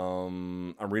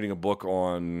 I'm reading a book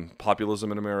on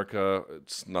populism in America.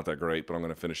 It's not that great, but I'm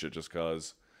going to finish it just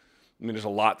because. There's a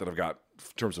lot that I've got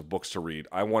in terms of books to read.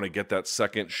 I want to get that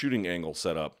second shooting angle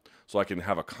set up so I can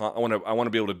have I want to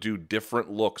be able to do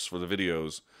different looks for the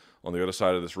videos on the other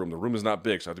side of this room. The room is not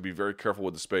big, so I have to be very careful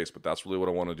with the space, but that's really what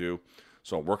I want to do.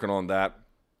 So I'm working on that.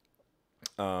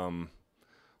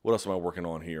 What else am I working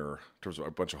on here in terms of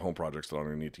a bunch of home projects that I'm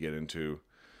going to need to get into?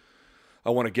 I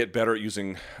want to get better at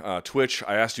using Twitch.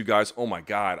 I asked you guys. Oh my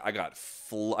God, I got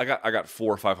 400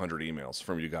 or 500 emails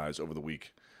from you guys over the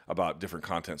week about different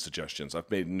content suggestions. I've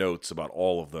made notes about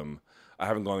all of them. I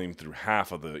haven't gone even through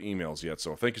half of the emails yet.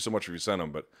 So thank you so much if you sent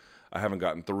them, but I haven't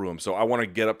gotten through them. So I want to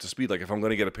get up to speed. Like if I'm going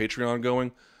to get a Patreon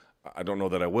going, I don't know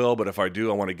that I will, but if I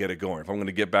do, I want to get it going. If I'm going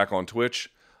to get back on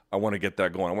Twitch, I want to get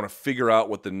that going. I want to figure out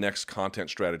what the next content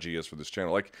strategy is for this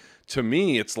channel. Like to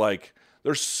me, it's like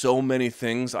there's so many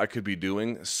things I could be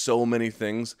doing, so many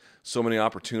things, so many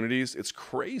opportunities. It's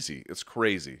crazy. It's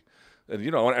crazy. And, you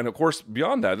know, and of course,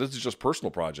 beyond that, this is just personal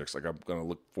projects. Like I'm going to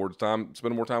look forward to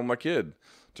spending more time with my kid.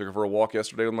 Took her for a walk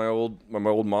yesterday with my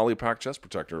old Molly pack chest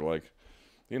protector. Like,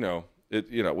 you know,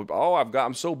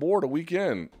 I'm so bored a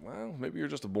weekend. Well, maybe you're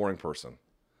just a boring person.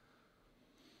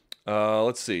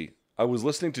 Let's see. I was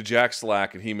listening to Jack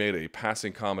Slack, and he made a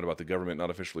passing comment about the government not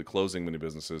officially closing many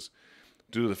businesses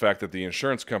due to the fact that the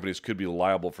insurance companies could be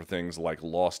liable for things like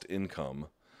lost income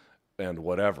and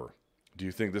whatever. Do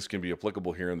you think this can be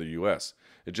applicable here in the U.S.?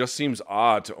 It just seems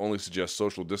odd to only suggest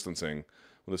social distancing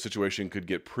when the situation could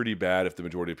get pretty bad if the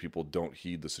majority of people don't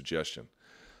heed the suggestion.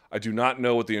 I do not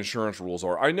know what the insurance rules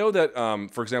are. I know that,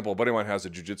 for example, a buddy of mine has a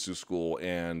jiu-jitsu school,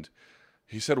 and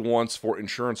he said once, for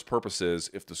insurance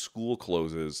purposes, if the school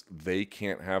closes, they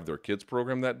can't have their kids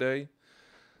program that day.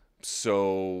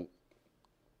 So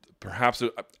perhaps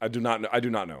I do not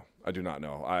know.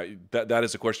 That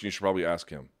is a question you should probably ask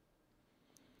him.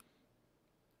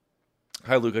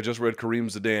 Hi, Luke. I just read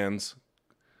Kareem Zidane's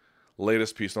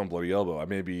latest piece on Bloody Elbow. I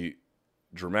may be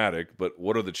dramatic, but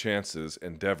what are the chances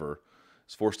Endeavor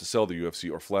is forced to sell the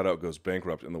UFC or flat out goes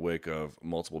bankrupt in the wake of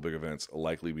multiple big events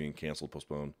likely being canceled,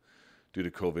 postponed due to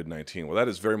COVID-19? Well, that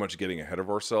is very much getting ahead of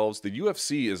ourselves. The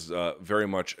UFC is very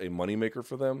much a moneymaker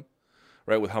for them,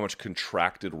 right, with how much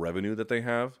contracted revenue that they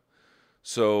have.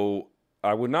 So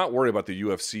I would not worry about the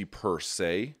UFC per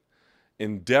se.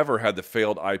 Endeavor had the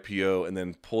failed IPO and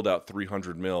then pulled out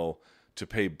 $300 million to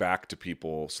pay back to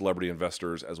people, celebrity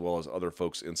investors, as well as other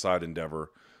folks inside Endeavor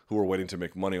who were waiting to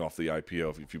make money off the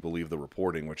IPO, if you believe the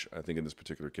reporting, which I think in this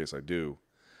particular case I do.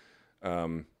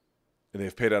 And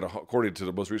they've paid out, according to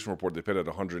the most recent report, they paid out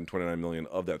 $129 million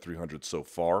of that $300 so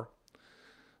far.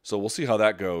 So we'll see how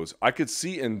that goes. I could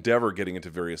see Endeavor getting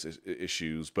into various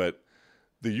issues, but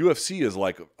the UFC is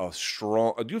like a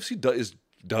strong. UFC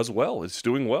does well. It's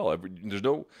doing well. There's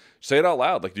no, say it out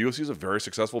loud. Like the UFC is a very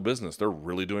successful business. They're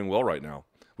really doing well right now,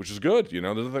 which is good. You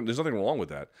know, there's nothing wrong with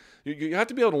that. You have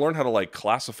to be able to learn how to like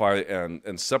classify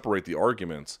and separate the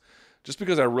arguments. Just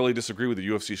because I really disagree with the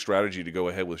UFC strategy to go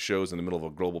ahead with shows in the middle of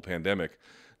a global pandemic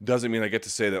doesn't mean I get to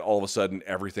say that all of a sudden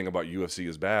everything about UFC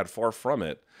is bad. Far from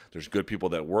it. There's good people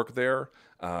that work there.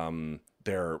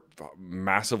 They're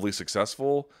massively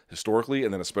successful historically,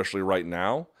 and then especially right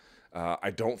now.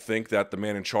 I don't think that the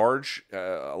man in charge,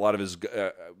 a lot of his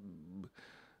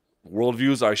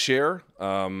worldviews I share,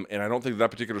 and I don't think that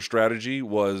particular strategy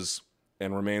was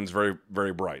and remains very,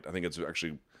 very bright. I think it's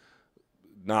actually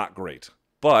not great.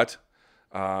 But,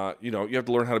 you know, you have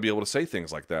to learn how to be able to say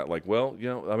things like that. Like, well, you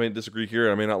know, I may disagree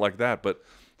here, I may not like that, but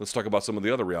let's talk about some of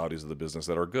the other realities of the business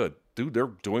that are good. Dude,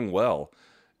 they're doing well.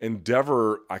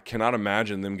 Endeavor, I cannot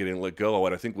imagine them getting let go of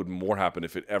what I think would more happen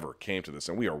if it ever came to this.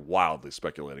 And we are wildly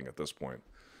speculating at this point.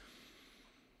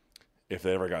 If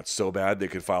they ever got so bad, they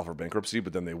could file for bankruptcy,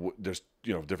 but then there's,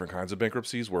 you know, different kinds of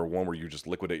bankruptcies, where one where you just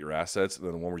liquidate your assets, and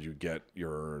then one where you get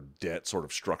your debt sort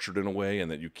of structured in a way and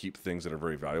that you keep things that are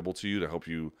very valuable to you to help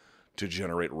you to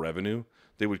generate revenue.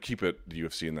 They would keep the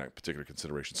UFC in that particular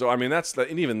consideration. So, I mean,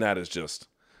 and even that is just,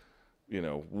 you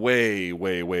know, way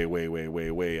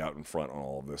out in front on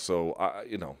all of this. So,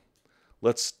 you know,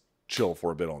 let's chill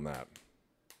for a bit on that.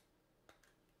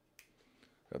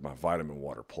 Got my vitamin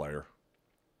water, player.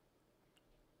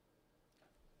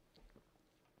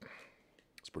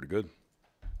 It's pretty good.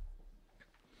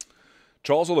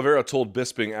 Charles Oliveira told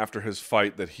Bisping after his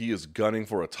fight that he is gunning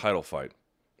for a title fight.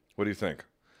 What do you think?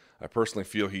 I personally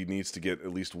feel he needs to get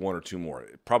at least one or two more.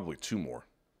 Probably two more.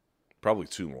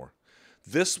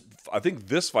 I think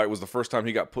this fight was the first time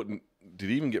he got put in. Did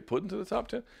he even get put into the top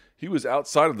 10? He was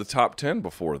outside of the top 10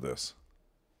 before this.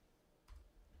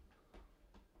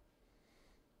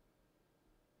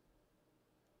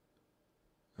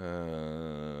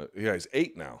 Yeah, he's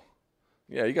 8 now.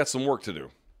 Yeah, you got some work to do.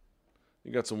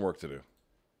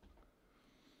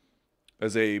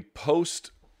 As a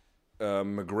post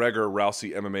McGregor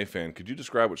Rousey MMA fan, could you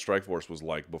describe what Strikeforce was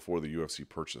like before the UFC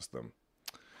purchased them?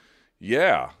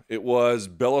 Yeah, it was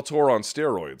Bellator on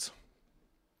steroids,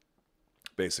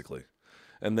 basically.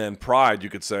 And then Pride, you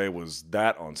could say, was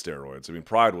that on steroids. I mean,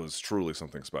 Pride was truly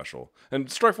something special. And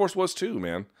Strikeforce was too,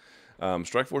 man.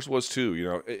 Strikeforce was too. You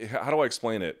know, how do I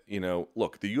explain it? You know,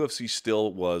 look, the UFC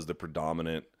still was the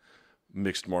predominant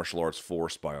mixed martial arts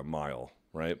force by a mile.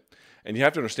 right? And you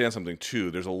have to understand something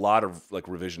too. There's a lot of like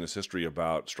revisionist history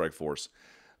about Strikeforce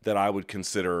that I would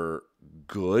consider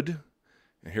good.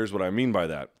 And here's what I mean by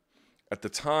that. At the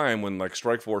time when like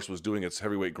Strikeforce was doing its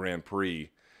heavyweight Grand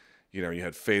Prix, you know, you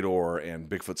had Fedor and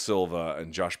Bigfoot Silva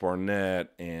and Josh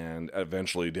Barnett and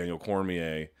eventually Daniel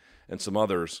Cormier and some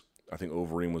others. I think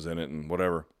Overeem was in it and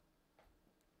whatever.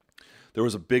 There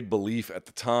was a big belief at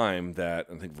the time that,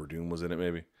 I think Verdun was in it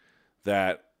maybe,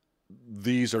 that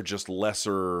these are just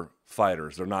lesser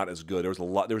fighters. They're not as good.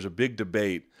 There was a big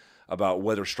debate about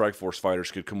whether Strikeforce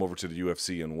fighters could come over to the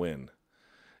UFC and win.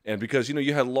 And because, you know,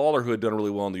 you had Lawler who had done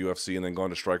really well in the UFC and then gone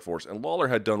to Strikeforce. And Lawler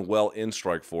had done well in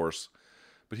Strikeforce,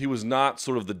 but he was not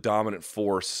sort of the dominant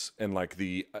force and like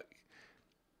he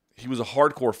was a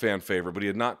hardcore fan favorite, but he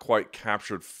had not quite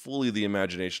captured fully the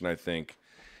imagination, I think,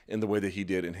 in the way that he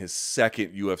did in his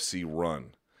second UFC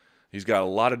run. He's got a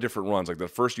lot of different runs. Like the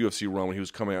first UFC run when he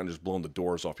was coming out and just blowing the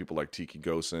doors off people like Tiki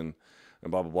Gosen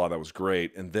and blah, blah, blah. That was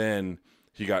great. And then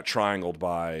he got triangled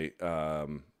by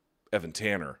Evan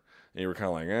Tanner. And you were kind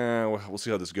of like, we'll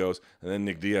see how this goes. And then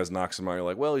Nick Diaz knocks him out. You're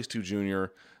like, well, he's too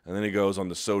junior. And then he goes on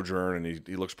the Sojourn and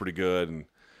he looks pretty good. And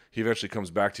he eventually comes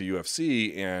back to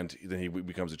UFC and then he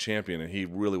becomes a champion. And he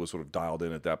really was sort of dialed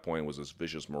in at that point, was this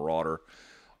vicious marauder.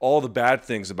 All the bad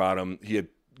things about him, he had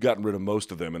gotten rid of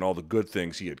most of them, and all the good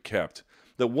things he had kept.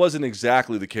 That wasn't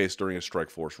exactly the case during his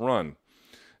Strikeforce run.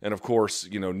 And of course,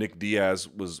 you know, Nick Diaz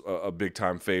was a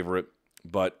big-time favorite,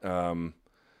 but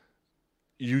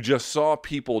you just saw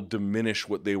people diminish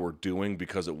what they were doing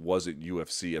because it wasn't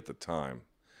UFC at the time.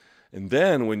 And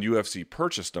then when UFC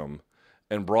purchased them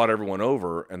and brought everyone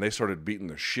over, and they started beating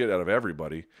the shit out of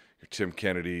everybody, your Tim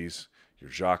Kennedys, your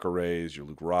Jacares, your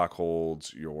Luke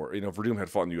Rockholds, Verdum had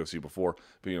fought in the UFC before,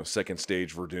 but, you know, second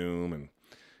stage Verdum and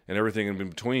everything in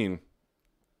between.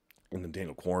 And then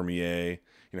Daniel Cormier.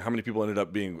 You know, how many people ended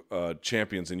up being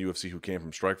champions in UFC who came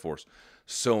from Strikeforce?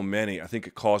 So many. I think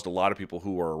it caused a lot of people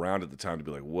who were around at the time to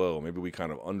be like, whoa, maybe we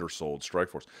kind of undersold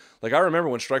Strikeforce. Like, I remember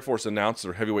when Strikeforce announced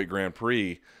their heavyweight Grand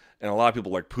Prix, and a lot of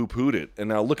people, like, poo-pooed it. And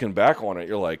now looking back on it,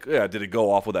 you're like, yeah, did it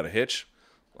go off without a hitch?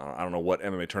 I don't know what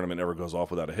MMA tournament ever goes off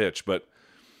without a hitch, but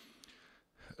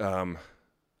a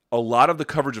lot of the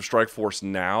coverage of Strikeforce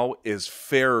now is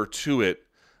fairer to it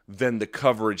than the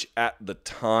coverage at the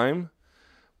time.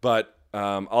 But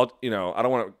I'm not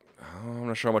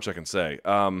sure how much I can say.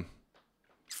 I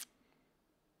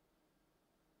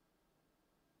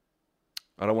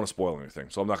don't want to spoil anything,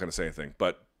 so I'm not going to say anything.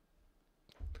 But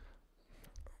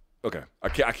okay, I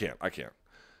can't.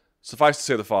 Suffice to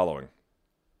say the following.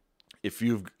 If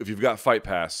you've got Fight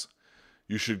Pass,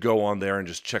 you should go on there and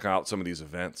just check out some of these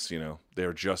events. You know,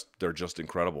 they're just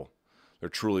incredible. They're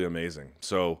truly amazing.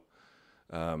 So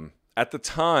at the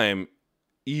time,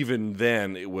 even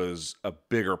then, it was a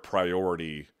bigger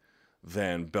priority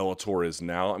than Bellator is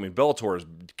now. I mean, Bellator is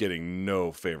getting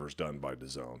no favors done by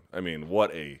DAZN. I mean,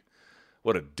 what a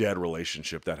dead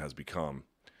relationship that has become.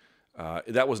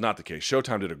 That was not the case.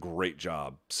 Showtime did a great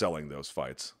job selling those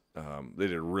fights. They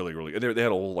did really. They had a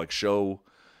whole like show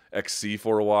XC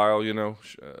for a while, you know.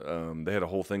 They had a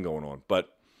whole thing going on.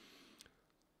 But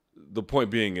the point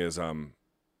being is,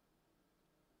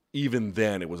 even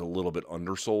then it was a little bit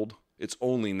undersold. It's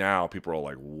only now people are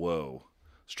like, whoa,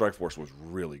 Strikeforce was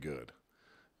really good.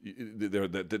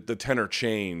 The tenor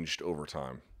changed over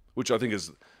time, which I think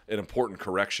is an important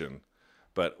correction.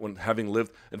 But when having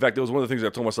lived, in fact, it was one of the things I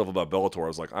told myself about Bellator. I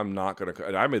was like, I'm not going to,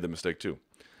 and I made the mistake too.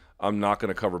 I'm not going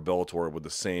to cover Bellator with the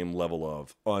same level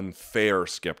of unfair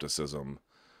skepticism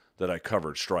that I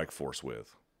covered Strikeforce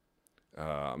with.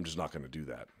 I'm just not going to do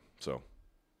that. So.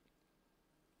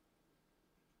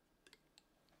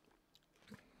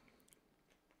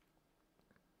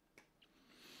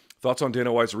 Thoughts on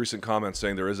Dana White's recent comments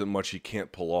saying there isn't much he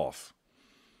can't pull off?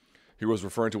 He was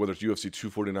referring to whether UFC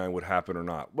 249 would happen or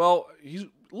not. Well,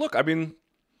 I mean,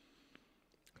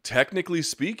 technically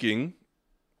speaking,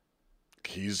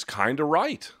 he's kind of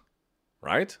right?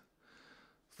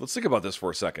 Let's think about this for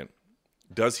a second.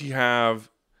 Does he have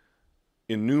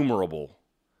innumerable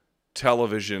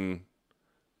television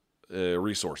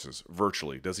resources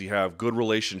virtually? Does he have good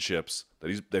relationships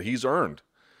that he's earned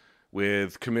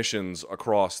with commissions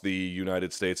across the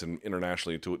United States and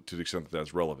internationally to the extent that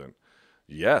that's relevant?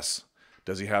 Yes.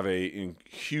 Does he have a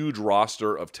huge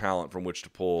roster of talent from which to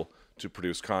pull to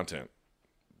produce content?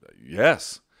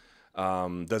 Yes.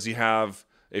 Does he have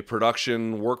a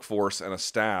production workforce and a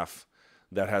staff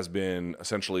that has been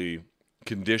essentially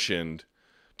conditioned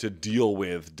to deal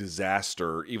with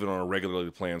disaster even on a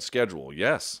regularly planned schedule?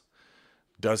 Yes.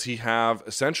 Does he have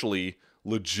essentially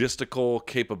logistical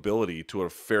capability to a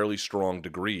fairly strong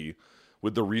degree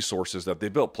with the resources that they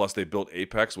built. Plus, they built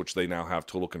Apex, which they now have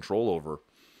total control over.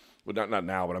 Well, not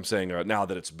now, but I'm saying now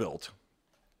that it's built.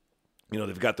 You know,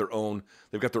 they've got their own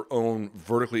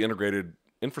vertically integrated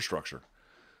infrastructure.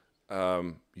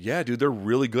 Yeah, dude, they're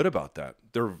really good about that.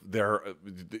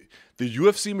 The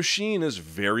UFC machine is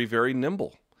very, very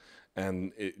nimble,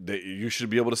 and you should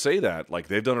be able to say that. Like,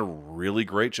 they've done a really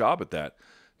great job at that.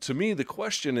 To me, the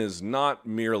question is not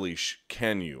merely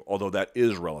can you, although that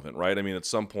is relevant, right? I mean, at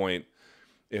some point,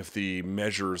 if the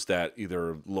measures that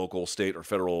either local, state, or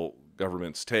federal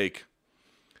governments take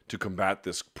to combat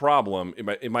this problem,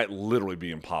 it might literally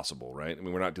be impossible, right? I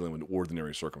mean, we're not dealing with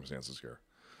ordinary circumstances here.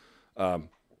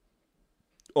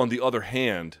 On the other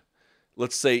hand,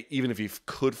 let's say even if he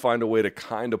could find a way to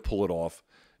kind of pull it off,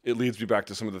 it leads me back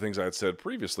to some of the things I had said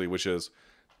previously, which is,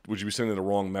 would you be sending the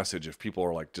wrong message if people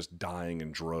are like just dying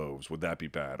in droves? Would that be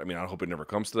bad? I mean, I hope it never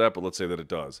comes to that, but let's say that it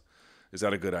does. Is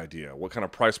that a good idea? What kind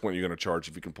of price point are you going to charge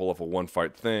if you can pull off a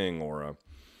one-fight thing, or if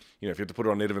you have to put it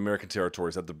on Native American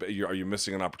territories? Are you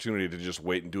missing an opportunity to just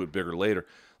wait and do it bigger later?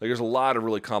 Like, there's a lot of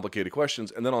really complicated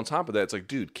questions, and then on top of that, it's like,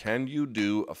 dude, can you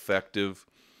do effective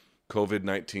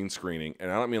COVID-19 screening?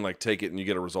 And I don't mean like take it and you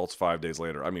get a results 5 days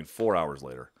later. I mean 4 hours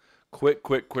later. Quick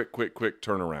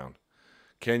turnaround.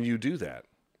 Can you do that?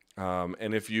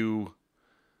 And if you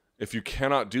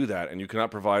cannot do that and you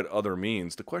cannot provide other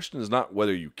means, the question is not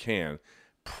whether you can.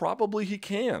 Probably he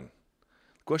can.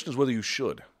 The question is whether you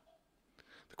should.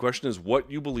 The question is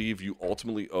what you believe you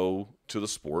ultimately owe to the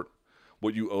sport,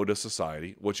 what you owe to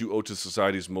society, what you owe to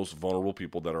society's most vulnerable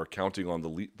people that are counting on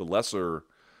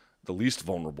the least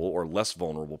vulnerable or less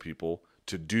vulnerable people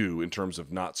to do in terms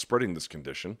of not spreading this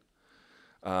condition.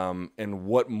 And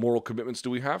what moral commitments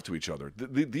do we have to each other?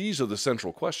 These are the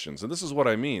central questions. And this is what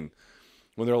I mean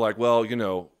when they're like, well,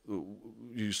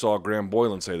 you saw Graham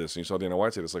Boylan say this and you saw Dana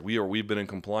White say this. Like, we've been in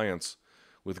compliance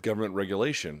with government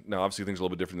regulation. Now, obviously, things are a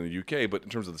little bit different in the UK, but in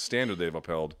terms of the standard they've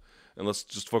upheld, and let's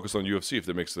just focus on UFC if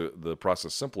that makes the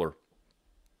process simpler.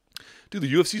 Dude,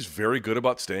 the UFC is very good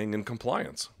about staying in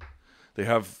compliance. They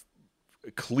have a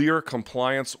clear,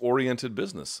 compliance-oriented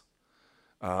business.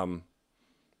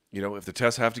 If the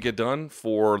tests have to get done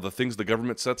for the things the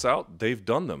government sets out, they've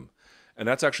done them. And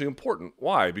that's actually important.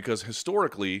 Why? Because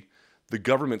historically, the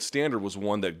government standard was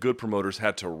one that good promoters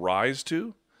had to rise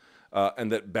to,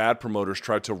 and that bad promoters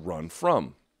tried to run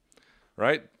from,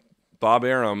 right? Bob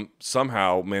Arum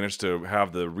somehow managed to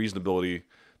have the reasonability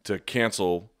to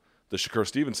cancel the Shakur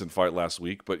Stevenson fight last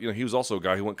week, but he was also a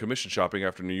guy who went commission shopping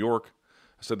after New York.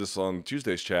 I said this on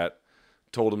Tuesday's chat.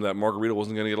 Told him that Margarito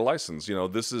wasn't going to get a license.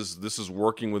 This is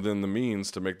working within the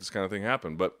means to make this kind of thing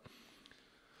happen. But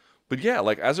yeah,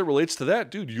 like as it relates to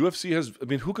that, dude, UFC has. I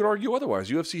mean, who could argue otherwise?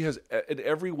 UFC has in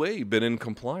every way been in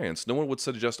compliance. No one would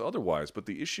suggest otherwise. But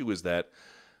the issue is that,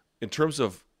 in terms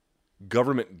of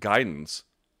government guidance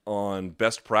on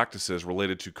best practices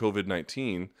related to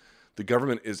COVID-19, the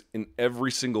government is in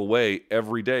every single way,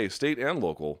 every day, state and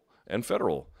local and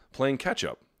federal, playing catch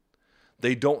up.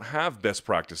 They don't have best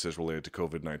practices related to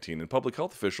COVID-19, and public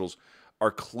health officials are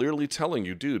clearly telling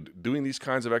you, dude, doing these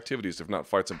kinds of activities, if not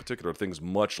fights in particular, things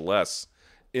much less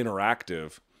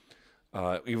interactive,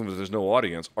 even if there's no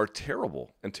audience, are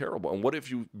terrible. And what if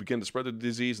you begin to spread the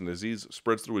disease, and the disease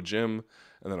spreads through a gym,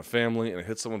 and then a family, and it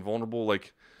hits someone vulnerable?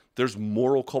 Like, there's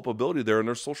moral culpability there, and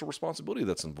there's social responsibility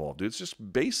that's involved, dude. It's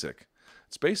just basic.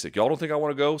 It's basic. Y'all don't think I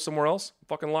want to go somewhere else? I'm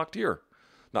fucking locked here.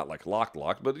 Not like locked,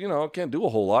 but, I can't do a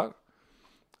whole lot.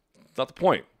 Not the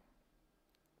point.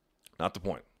 Not the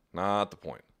point.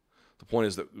 The point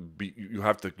is that you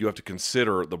have to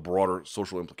consider the broader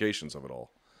social implications of it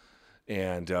all.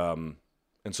 And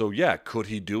so yeah, could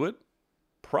he do it?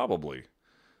 Probably.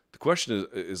 The question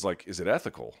is it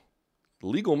ethical?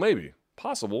 Legal, maybe.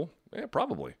 Possible. Yeah,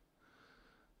 probably.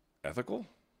 Ethical?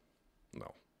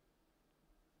 No.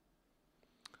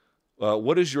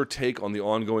 What is your take on the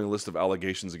ongoing list of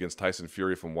allegations against Tyson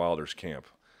Fury from Wilder's camp?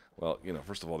 Well,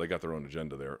 first of all, they got their own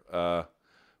agenda there.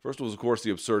 First was, of course,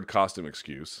 the absurd costume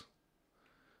excuse.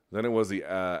 Then it was the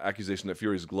accusation that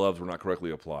Fury's gloves were not correctly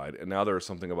applied. And now there is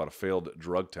something about a failed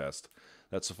drug test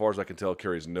that, so far as I can tell,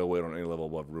 carries no weight on any level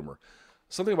above rumor.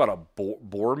 Something about a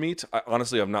boar meat?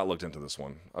 Honestly, I've not looked into this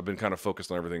one. I've been kind of focused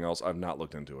on everything else. I've not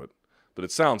looked into it. But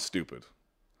it sounds stupid.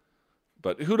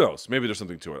 But who knows? Maybe there's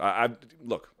something to it.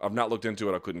 Look, I've not looked into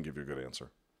it. I couldn't give you a good answer.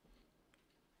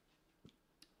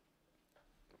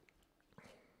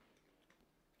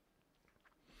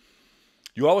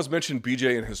 You always mention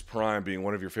BJ in his prime being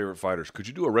one of your favorite fighters. Could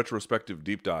you do a retrospective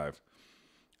deep dive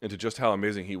into just how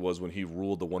amazing he was when he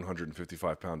ruled the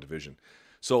 155-pound division?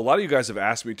 So a lot of you guys have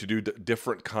asked me to do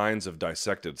different kinds of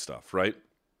dissected stuff, right?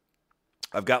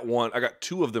 I got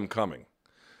two of them coming.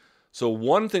 So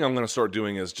one thing I'm going to start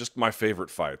doing is just my favorite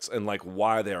fights and like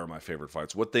why they are my favorite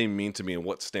fights, what they mean to me and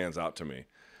what stands out to me.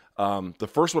 The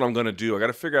first one I'm going to do, I got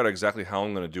to figure out exactly how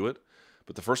I'm going to do it.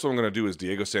 But the first one I'm going to do is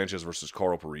Diego Sanchez versus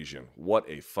Carl Parisian. What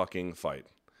a fucking fight.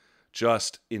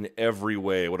 Just in every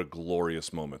way, what a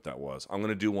glorious moment that was. I'm going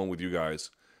to do one with you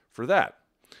guys for that.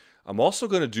 I'm also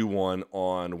going to do one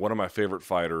on one of my favorite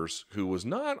fighters who was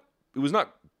not, it was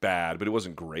not bad, but it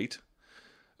wasn't great.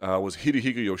 Was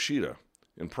Hidehiko Yoshida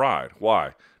in Pride.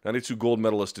 Why? 92 gold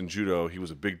medalist in judo. He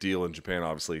was a big deal in Japan,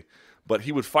 obviously. But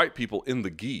he would fight people in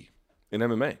the gi in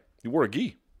MMA. He wore a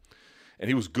gi. And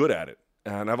he was good at it.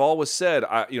 And I've always said,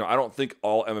 I don't think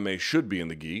all MMA should be in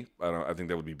the gi. I think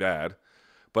that would be bad.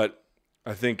 But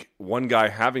I think one guy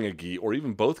having a gi, or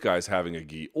even both guys having a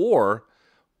gi, or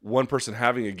one person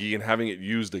having a gi and having it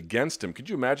used against him. Could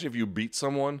you imagine if you beat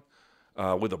someone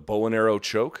with a bow and arrow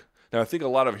choke? Now, I think a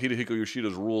lot of Hidehiko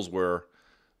Yoshida's rules were,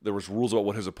 there was rules about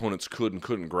what his opponents could and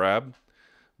couldn't grab.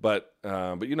 But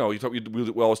we always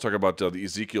talk about the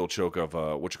Ezekiel choke of,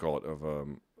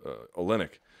 Olenek.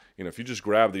 If you just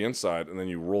grab the inside and then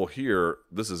you roll here,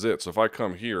 this is it. So if I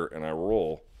come here and I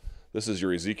roll, this is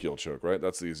your Ezekiel choke, right?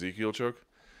 That's the Ezekiel choke.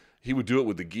 He would do it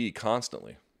with the gi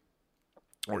constantly.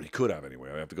 Or he could have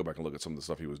anyway. I have to go back and look at some of the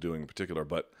stuff he was doing in particular.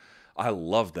 But I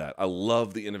love that. I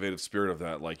love the innovative spirit of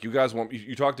that. Like, you guys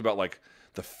you talked about, like,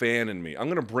 the fan in me. I'm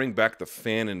going to bring back the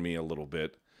fan in me a little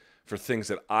bit for things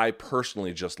that I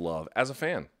personally just love as a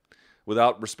fan,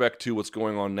 without respect to what's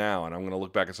going on now. And I'm going to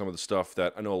look back at some of the stuff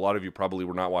that I know a lot of you probably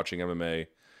were not watching MMA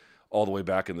all the way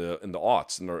back in the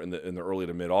aughts, in the early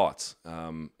to mid aughts.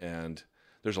 And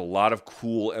there's a lot of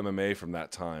cool MMA from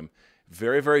that time.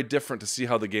 Very, very different to see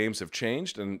how the games have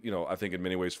changed. And, I think in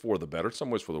many ways for the better, some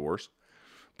ways for the worse.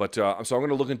 But so I'm going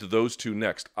to look into those two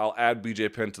next. I'll add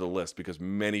BJ Penn to the list because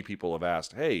many people have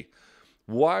asked, hey,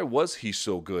 why was he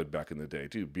so good back in the day?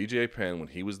 Dude, BJ Penn, when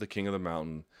he was the king of the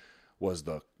mountain, was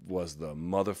the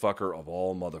motherfucker of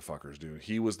all motherfuckers, dude.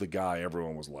 He was the guy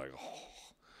everyone was like, oh.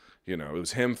 It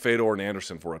was him, Fedor, and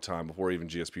Anderson for a time before even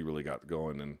GSP really got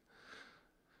going.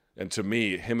 And to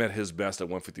me, him at his best at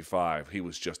 155, he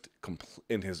was just,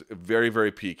 in his very,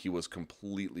 very peak, he was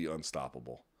completely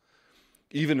unstoppable.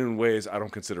 Even in ways I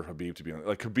don't consider Khabib to be.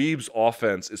 Like, Khabib's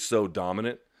offense is so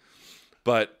dominant,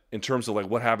 but in terms of, like,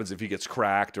 what happens if he gets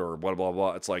cracked or blah, blah,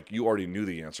 blah, it's like you already knew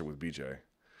the answer with BJ.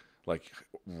 Like,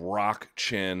 rock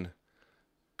chin,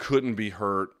 couldn't be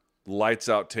hurt, lights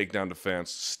out takedown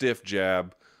defense, stiff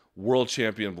jab, world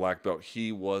champion black belt.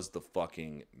 He was the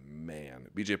fucking man.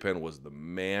 BJ Penn was the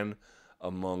man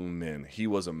among men. He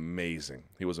was amazing.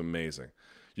 He was amazing.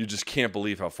 You just can't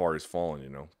believe how far he's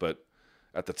fallen, But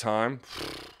at the time,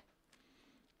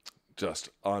 just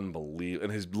unbelievable.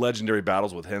 And his legendary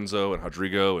battles with Henzo and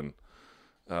Rodrigo,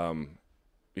 and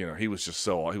he was just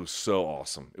so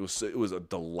awesome. It was a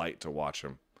delight to watch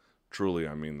him. Truly,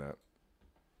 I mean that.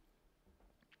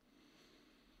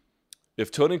 If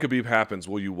Tony and Khabib happens,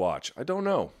 will you watch? I don't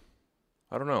know.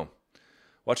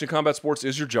 Watching combat sports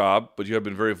is your job, but you have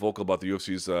been very vocal about the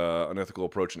UFC's unethical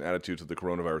approach and attitude to the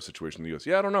coronavirus situation in the U.S.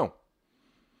 Yeah, I don't know.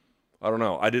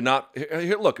 I did not.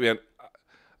 Here, look, man,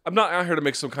 I'm not out here to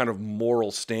make some kind of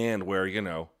moral stand where,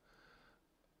 I'm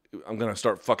going to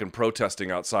start fucking protesting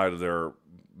outside of their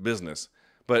business.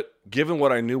 But given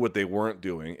what I knew what they weren't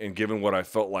doing, and given what I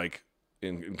felt like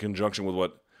in conjunction with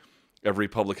what every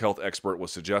public health expert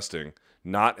was suggesting,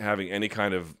 not having any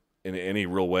kind of, in any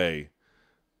real way,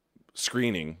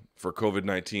 screening for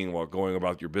COVID-19 while going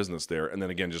about your business there, and then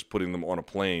again just putting them on a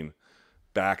plane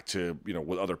back to,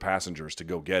 with other passengers to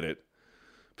go get it,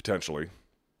 potentially.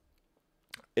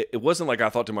 It wasn't like I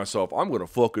thought to myself, I'm going to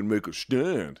fucking make a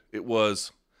stand. It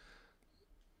was,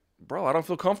 bro, I don't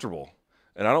feel comfortable.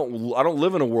 And I don't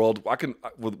live in a world,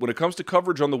 when it comes to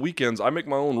coverage on the weekends, I make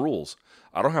my own rules.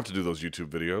 I don't have to do those YouTube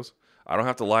videos. I don't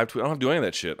have to live tweet. I don't have to do any of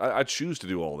that shit. I choose to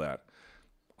do all that.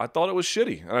 I thought it was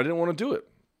shitty, and I didn't want to do it.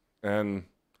 And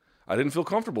I didn't feel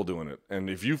comfortable doing it. And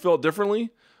if you felt differently,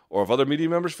 or if other media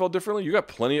members felt differently, you got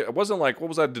plenty. It wasn't like, what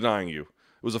was I denying you?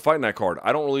 It was a fight night card.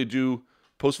 I don't really do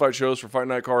post-fight shows for fight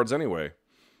night cards anyway. It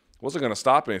wasn't going to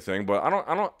stop anything, but I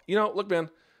don't, look, man,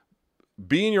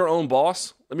 being your own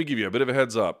boss, let me give you a bit of a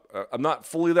heads up. I'm not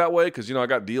fully that way because, I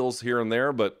got deals here and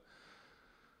there, but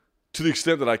to the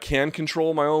extent that I can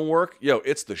control my own work,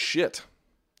 it's the shit.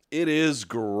 It is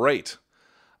great.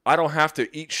 I don't have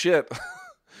to eat shit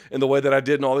in the way that I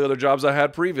did in all the other jobs I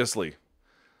had previously.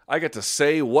 I get to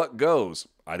say what goes.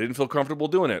 I didn't feel comfortable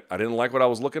doing it. I didn't like what I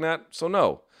was looking at, so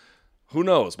no. Who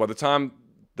knows? By the time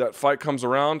that fight comes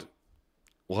around,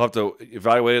 we'll have to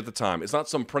evaluate it at the time. It's not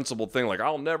some principled thing like,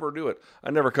 I'll never do it. I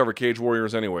never cover Cage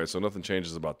Warriors anyway, so nothing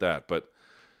changes about that. But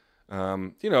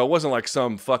It wasn't like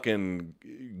some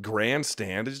fucking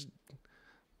grandstand.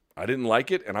 I didn't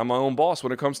like it, and I'm my own boss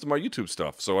when it comes to my YouTube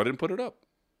stuff, so I didn't put it up.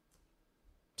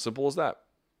 Simple as that.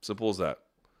 Simple as that.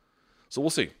 So we'll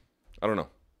see. I don't know.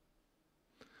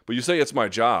 But you say it's my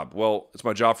job. Well, it's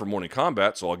my job for Morning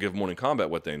Combat, so I'll give Morning Combat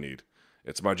what they need.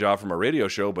 It's my job for my radio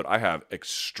show, but I have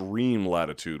extreme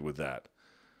latitude with that.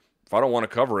 If I don't want to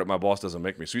cover it, my boss doesn't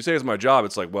make me. So you say it's my job,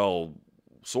 it's like, well,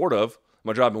 sort of.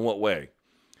 My job in what way?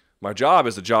 My job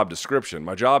is the job description.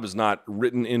 My job is not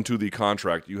written into the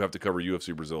contract. You have to cover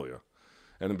UFC Brasilia.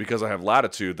 And because I have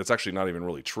latitude, that's actually not even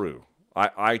really true.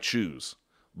 I choose.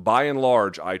 By and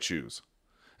large, I choose.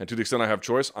 And to the extent I have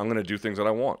choice, I'm going to do things that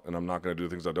I want, and I'm not going to do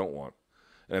things I don't want.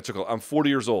 And I'm 40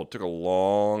 years old. It took a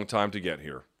long time to get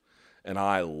here. And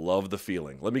I love the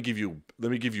feeling. Let me give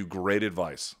you great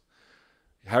advice.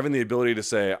 Having the ability to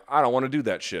say, I don't want to do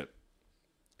that shit,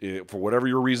 for whatever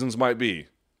your reasons might be,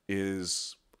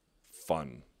 is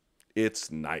fun.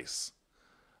 It's nice.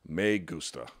 Me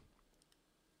gusta.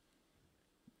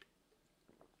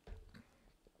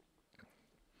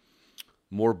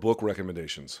 More book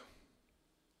recommendations.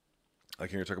 I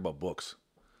can hear you talk about books.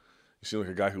 You seem like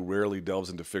a guy who rarely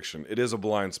delves into fiction. It is a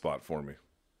blind spot for me.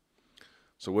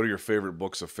 So what are your favorite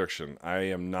books of fiction? I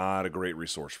am not a great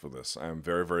resource for this. I am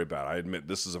very, very bad. I admit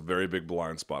this is a very big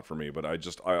blind spot for me, but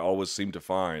I always seem to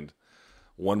find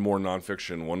one more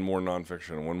nonfiction.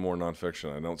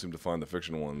 I don't seem to find the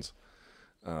fiction ones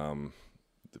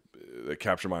that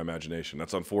capture my imagination.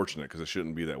 That's unfortunate because it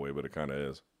shouldn't be that way, but it kind of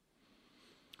is.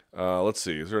 Let's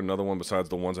see. Is there another one besides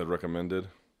the ones I'd recommended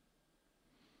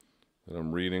that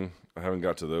I'm reading? I haven't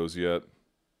got to those yet.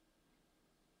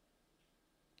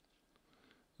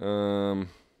 I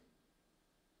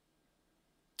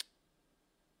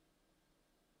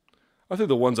think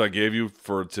the ones I gave you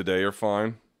for today are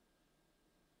fine.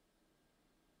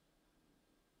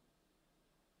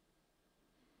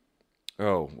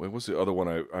 Oh, wait, what's the other one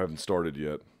I haven't started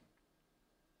yet?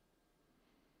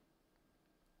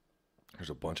 There's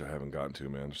a bunch I haven't gotten to,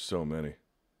 man. There's so many.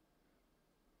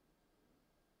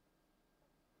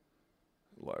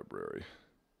 Library.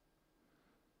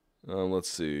 Let's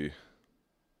see.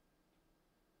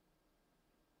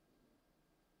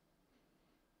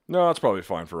 No, that's probably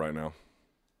fine for right now.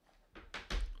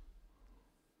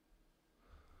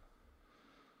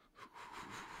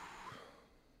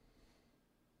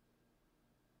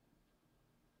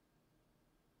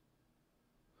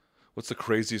 What's the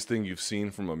craziest thing you've seen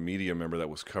from a media member that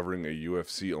was covering a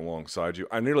UFC alongside you?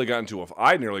 I nearly got into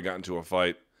a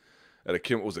fight at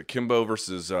was it Kimbo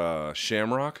versus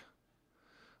Shamrock?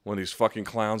 One of these fucking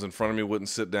clowns in front of me wouldn't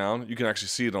sit down. You can actually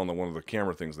see it on one of the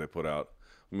camera things they put out.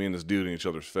 Me and this dude in each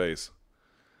other's face.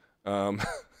 Fuck.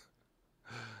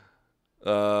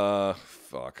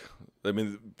 I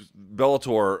mean,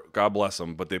 Bellator, God bless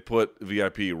them, but they put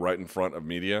VIP right in front of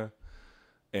media,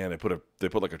 and they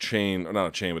put like a chain, or not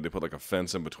a chain, but they put like a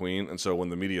fence in between. And so when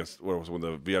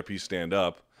the VIP stand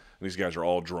up, and these guys are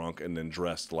all drunk and then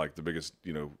dressed like the biggest,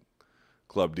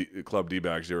 club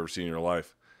D-bags you ever seen in your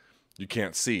life, you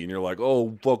can't see, and you're like,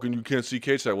 oh, fucking, you can't see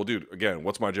cage side. Well, dude, again,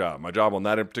 what's my job? My job on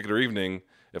that particular evening,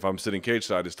 if I'm sitting cage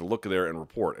side, is to look there and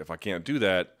report. If I can't do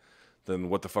that, then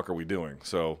what the fuck are we doing?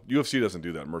 So UFC doesn't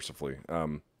do that, mercifully.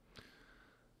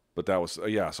 But that was so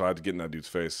I had to get in that dude's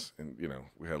face, and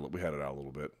we had it out a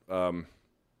little bit. I've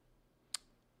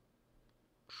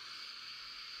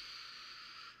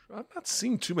not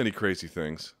seen too many crazy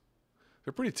things.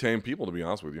 They're pretty tame people, to be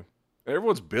honest with you.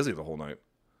 Everyone's busy the whole night.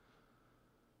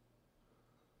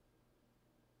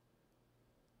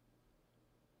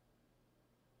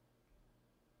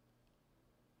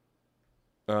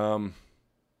 This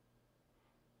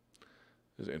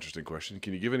is an interesting question.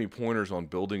 Can you give any pointers on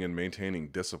building and maintaining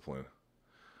discipline,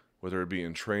 whether it be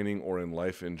in training or in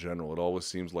life in general? It always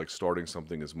seems like starting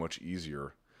something is much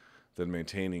easier than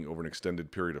maintaining over an extended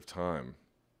period of time.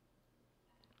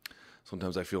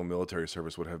 Sometimes I feel military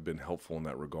service would have been helpful in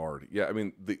that regard. Yeah, I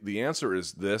mean, the answer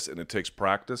is this, and it takes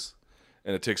practice,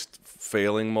 and it takes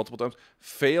failing multiple times.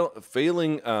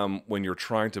 Failing when you're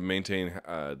trying to maintain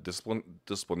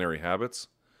disciplinary habits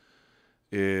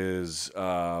is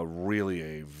really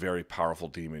a very powerful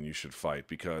demon you should fight,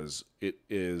 because it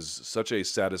is such a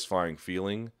satisfying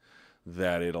feeling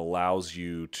that it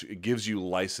gives you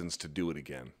license to do it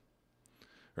again.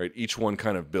 Right? Each one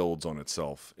kind of builds on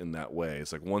itself in that way.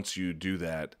 It's like once you do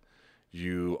that,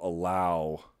 you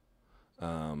allow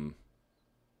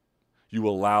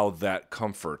that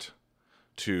comfort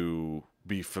to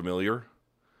be familiar,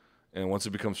 and once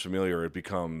it becomes familiar, it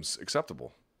becomes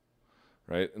acceptable.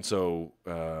 Right? And so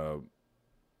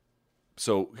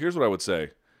here's what I would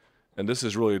say. And this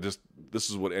is really just, this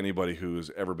is what anybody who's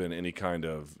ever been any kind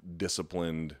of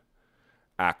disciplined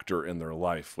actor in their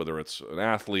life, whether it's an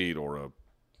athlete or a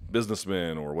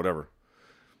businessman or whatever,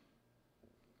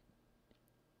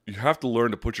 you have to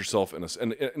learn to put yourself in a,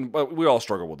 and we all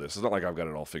struggle with this. It's not like I've got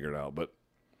it all figured out, but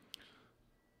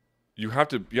you have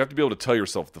to be able to tell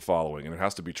yourself the following, and it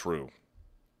has to be true.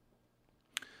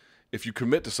 If you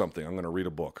commit to something, I'm going to read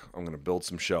a book, I'm going to build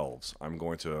some shelves, I'm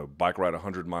going to bike ride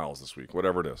 100 miles this week,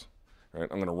 whatever it is, right?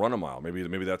 I'm going to run a mile. Maybe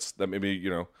you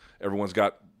know, everyone's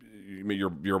got,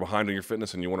 you're behind on your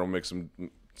fitness and you want to make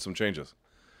some changes.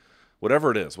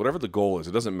 Whatever it is, whatever the goal is,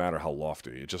 it doesn't matter how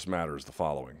lofty. It just matters the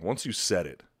following. Once you set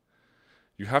it,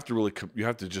 you have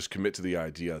to just commit to the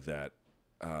idea that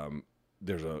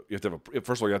first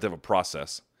of all, you have to have a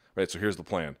process, right? So here's the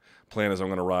plan. Plan is I'm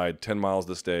going to ride 10 miles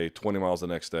this day, 20 miles the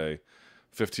next day,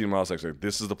 15 miles next day.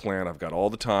 This is the plan. I've got all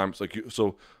the time.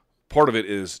 So part of it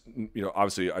is, you know,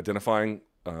 obviously identifying,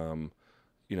 you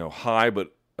know, high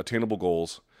but attainable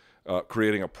goals,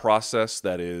 creating a process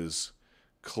that is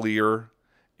clear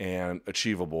and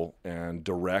achievable and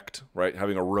direct, right?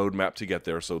 Having a roadmap to get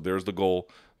there. So there's the goal,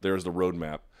 there's the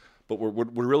roadmap. But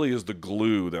what really is the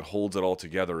glue that holds it all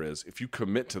together is if you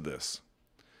commit to this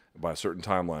by a certain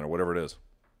timeline or whatever it is,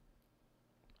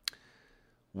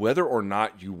 whether or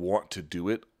not you want to do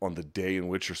it on the day in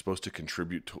which you're supposed to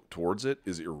contribute towards it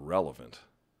is irrelevant.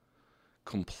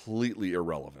 Completely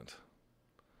irrelevant.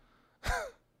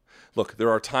 Look, there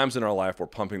are times in our life where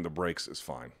pumping the brakes is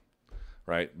fine,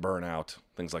 right? Burnout,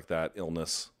 things like that,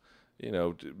 illness, you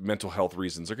know, mental health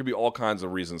reasons. There could be all kinds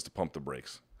of reasons to pump the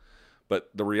brakes. But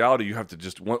the reality, you have to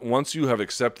just, once you have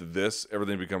accepted this,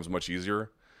 everything becomes much easier.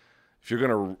 If you're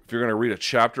gonna read a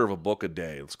chapter of a book a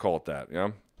day, let's call it that,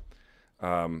 yeah.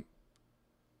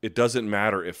 It doesn't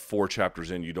matter if 4 chapters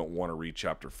in you don't want to read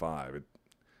chapter 5.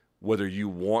 Whether you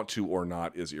want to or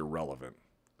not is irrelevant.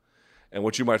 And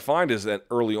what you might find is that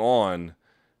early on,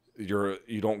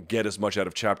 you don't get as much out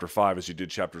of chapter 5 as you did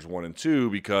chapters 1 and 2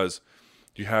 because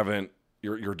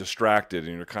you're distracted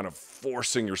and you're kind of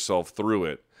forcing yourself through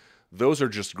it. Those are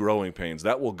just growing pains.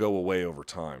 That will go away over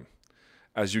time.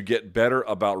 As you get better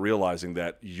about realizing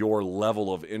that your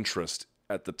level of interest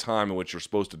at the time in which you're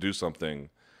supposed to do something,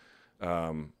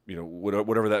 you know,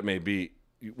 whatever that may be,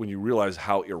 when you realize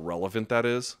how irrelevant that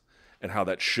is and how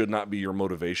that should not be your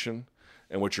motivation,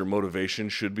 and what your motivation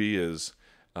should be is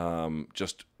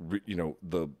you know,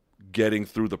 the getting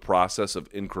through the process of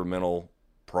incremental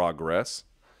progress,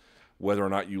 whether or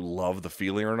not you love the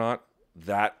feeling or not,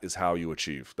 that is how you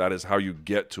achieve. That is how you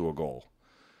get to a goal.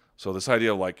 So this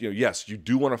idea of like, you know, yes, you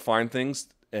do want to find things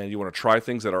and you want to try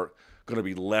things that are going to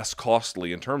be less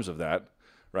costly in terms of that,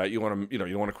 right? You want to,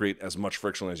 you want to create as much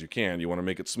friction as you can. You want to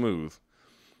make it smooth,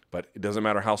 but it doesn't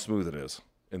matter how smooth it is.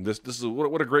 And this is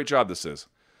what a great job this is.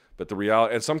 But the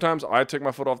reality, and sometimes I take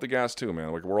my foot off the gas too,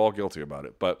 man. Like, we're all guilty about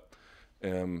it. But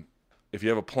if you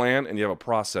have a plan and you have a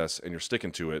process and you're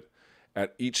sticking to it,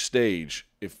 at each stage,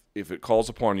 if it calls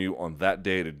upon you on that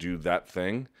day to do that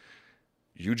thing,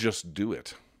 you just do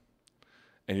it.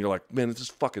 And you're like, man, this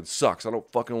just fucking sucks. I don't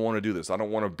fucking want to do this. I don't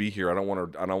want to be here. I don't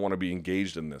want to be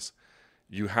engaged in this.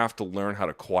 You have to learn how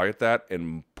to quiet that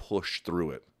and push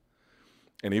through it.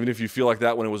 And even if you feel like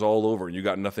that when it was all over and you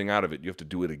got nothing out of it, you have to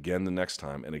do it again the next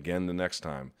time and again the next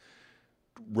time.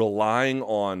 Relying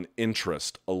on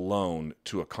interest alone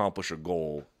to accomplish a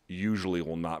goal usually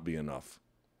will not be enough.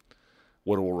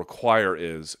 What it will require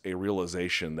is a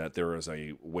realization that there is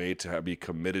a way to be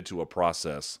committed to a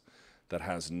process that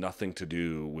has nothing to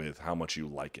do with how much you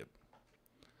like it.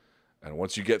 And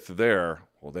once you get to there,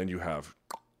 well, then you have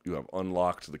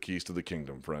unlocked the keys to the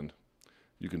kingdom, friend.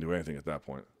 You can do anything at that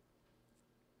point.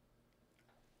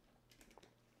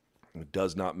 It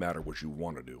does not matter what you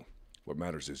want to do. What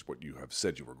matters is what you have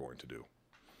said you were going to do.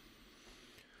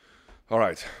 All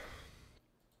right.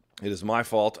 It is my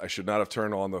fault. I should not have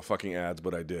turned on the fucking ads,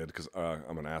 but I did because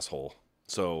I'm an asshole.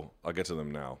 So I'll get to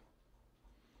them now.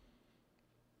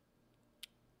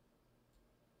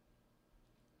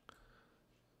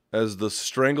 As the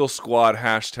Strangle Squad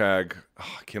hashtag...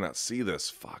 Oh, I cannot see this.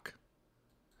 Fuck.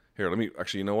 Here, let me...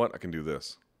 Actually, you know what? I can do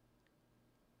this.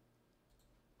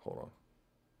 Hold on.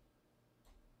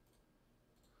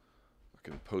 I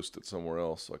can post it somewhere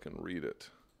else so I can read it.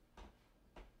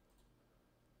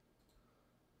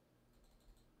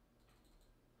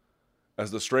 As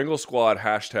the Strangle Squad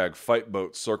hashtag fight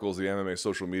boat circles the MMA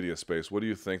social media space, what do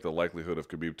you think the likelihood of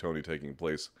Khabib Tony taking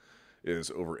place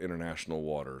is over international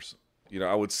waters? You know,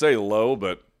 I would say low,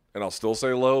 and I'll still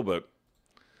say low, but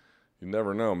you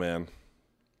never know, man.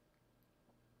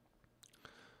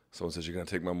 Someone says you're going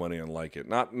to take my money and like it.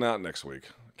 Not next week.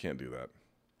 Can't do that.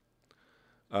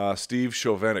 Steve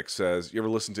Chauvenick says, you ever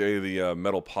listen to any of the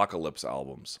Metalopocalypse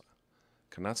albums?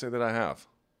 Cannot say that I have.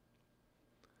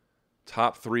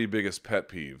 Top 3 biggest pet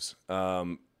peeves.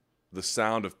 The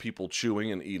sound of people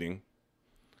chewing and eating.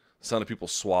 The sound of people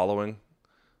swallowing.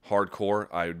 Hardcore.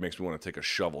 It makes me want to take a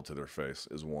shovel to their face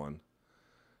is 1.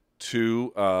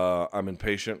 2, I'm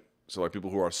impatient. So like people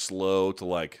who are slow to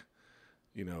like,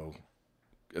 you know,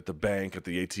 at the bank, at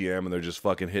the ATM, and they're just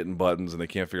fucking hitting buttons and they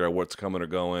can't figure out what's coming or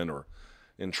going, or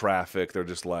in traffic, they're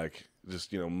just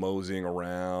moseying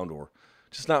around or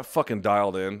just not fucking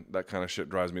dialed in. That kind of shit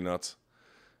drives me nuts.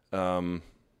 It's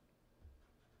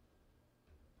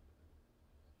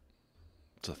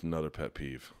another pet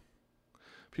peeve.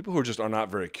 People who are not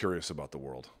very curious about the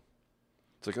world.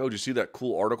 It's like, oh, did you see that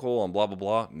cool article on blah, blah,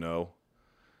 blah? No.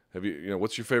 Have you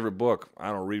what's your favorite book? I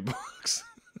don't read books.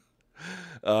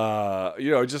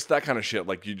 Just that kind of shit.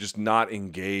 Like, you're just not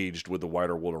engaged with the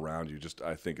wider world around you. Just,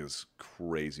 I think, is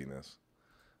craziness.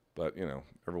 But,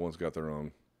 everyone's got their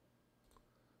own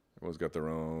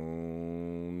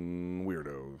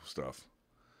weirdo stuff.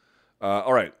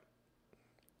 All right.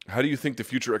 How do you think the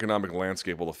future economic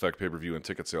landscape will affect pay-per-view and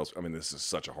ticket sales? I mean, this is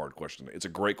such a hard question. It's a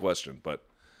great question, but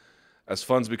as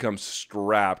funds become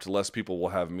strapped, less people will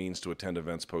have means to attend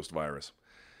events post-virus.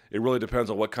 It really depends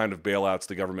on what kind of bailouts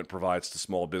the government provides to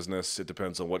small business. It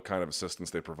depends on what kind of assistance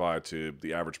they provide to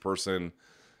the average person.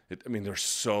 There's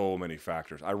so many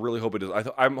factors. I really hope it is.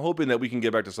 I'm hoping that we can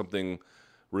get back to something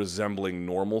resembling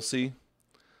normalcy,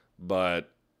 but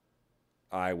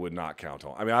I would not count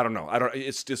on. I don't know.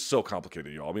 It's just so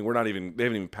complicated, y'all. They haven't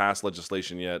even passed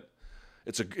legislation yet.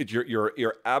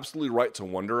 You're absolutely right to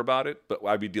wonder about it, but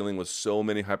I'd be dealing with so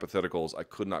many hypotheticals, I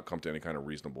could not come to any kind of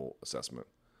reasonable assessment.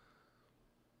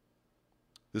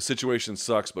 The situation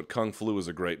sucks, but Kung Flu is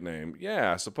a great name.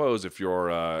 Yeah, I suppose if you're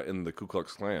in the Ku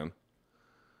Klux Klan.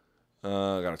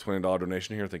 Got a $20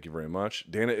 donation here. Thank you very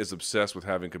much. Dana is obsessed with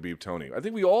having Khabib Tony. I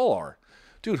think we all are.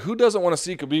 Dude, who doesn't want to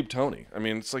see Khabib Tony?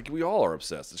 It's like we all are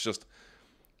obsessed. It's just,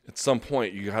 at some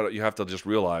point, you have to just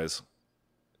realize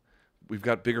we've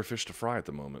got bigger fish to fry at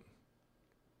the moment.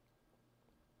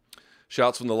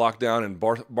 Shouts from the lockdown in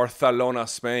Barcelona,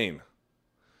 Spain.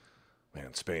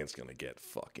 Man, Spain's going to get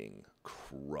fucking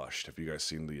crushed. Have you guys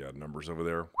seen the numbers over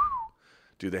there?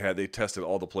 Dude, they tested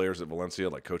all the players at Valencia,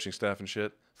 like coaching staff and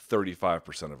shit.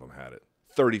 35% of them had it.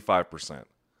 35%.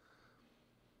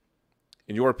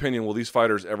 In your opinion, will these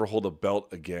fighters ever hold a belt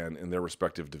again in their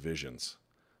respective divisions?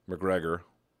 McGregor.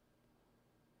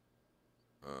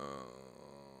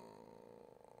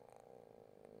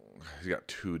 He's got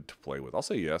 2 to play with. I'll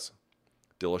say yes.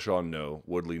 Dillashaw, no.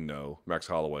 Woodley, no. Max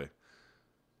Holloway.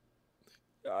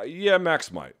 Yeah,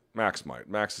 Max might. Max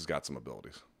has got some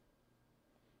abilities.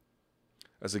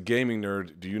 As a gaming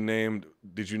nerd, did you name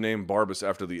Barbas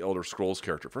after the Elder Scrolls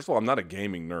character? First of all, I'm not a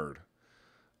gaming nerd.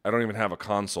 I don't even have a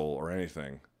console or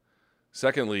anything.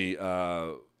 Secondly,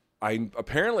 I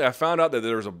found out that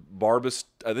there's a Barbas.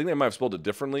 I think they might have spelled it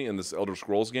differently in this Elder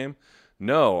Scrolls game.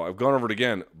 No, I've gone over it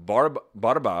again.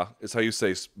 Barba is how you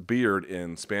say beard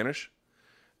in Spanish.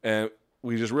 And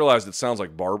we just realized it sounds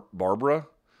like Barbara.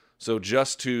 So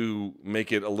just to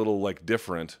make it a little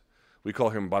different, we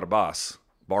call him Barbas,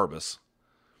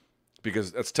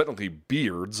 because that's technically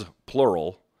beards,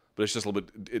 plural, but it's just a little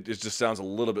bit. It just sounds a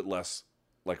little bit less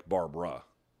like Barbara.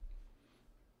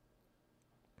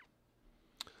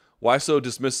 Why so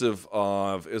dismissive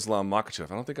of Islam Makhachev?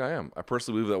 I don't think I am. I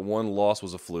personally believe that one loss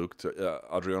was a fluke to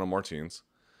Adriano Martins,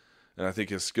 and I think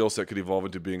his skill set could evolve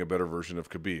into being a better version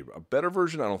of Khabib. A better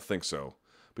version? I don't think so.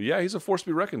 But yeah, he's a force to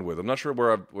be reckoned with. I'm not sure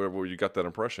where you got that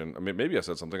impression. Maybe I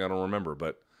said something I don't remember,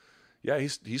 but yeah,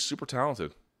 he's super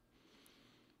talented.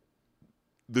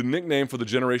 The nickname for the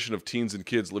generation of teens and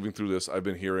kids living through this I've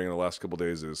been hearing in the last couple of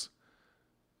days is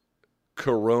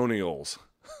Coronials.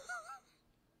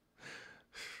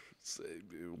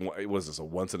 Was this a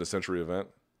once-in-a-century event?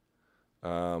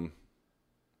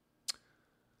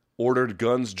 Ordered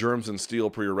Guns, Germs, and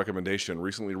Steel per your recommendation.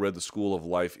 Recently read The School of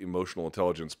Life, Emotional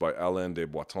Intelligence by Alain de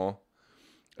Botton.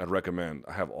 I'd recommend.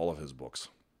 I have all of his books.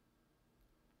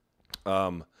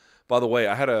 By the way,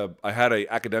 I had a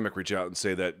academic reach out and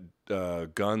say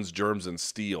that Guns, Germs, and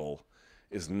Steel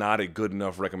is not a good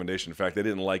enough recommendation. In fact, they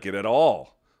didn't like it at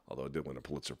all. Although it did win a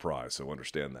Pulitzer Prize, so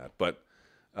understand that. But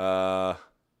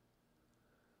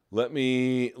let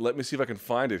me see if I can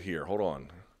find it here. Hold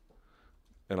on,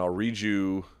 and I'll read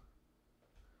you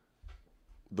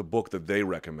the book that they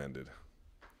recommended.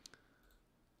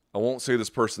 I won't say this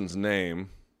person's name.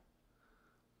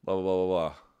 Blah, blah, blah, blah,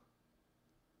 blah.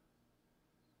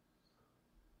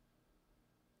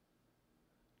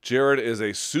 Jared is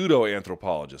a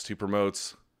pseudo-anthropologist. He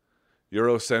promotes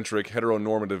Eurocentric,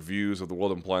 heteronormative views of the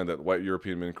world implying that white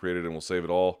European men created and will save it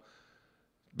all.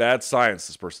 Bad science,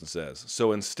 this person says.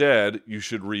 So instead, you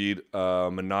should read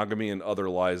Monogamy and Other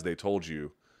Lies They Told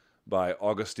You by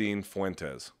Augustine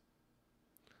Fuentes.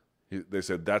 They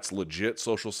said that's legit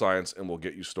social science and will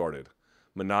get you started.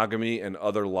 Monogamy and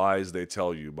Other Lies They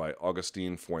Tell You by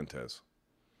Augustine Fuentes.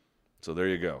 So there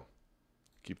you go.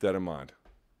 Keep that in mind.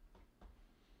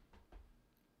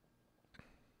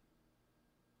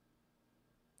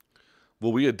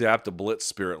 Will we adapt a blitz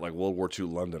spirit like World War II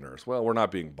Londoners? Well, we're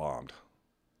not being bombed.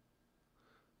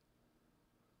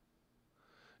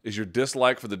 Is your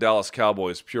dislike for the Dallas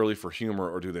Cowboys purely for humor,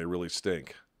 or do they really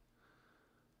stink?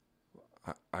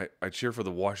 I cheer for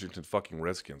the Washington fucking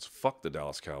Redskins. Fuck the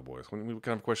Dallas Cowboys. What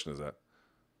kind of question is that?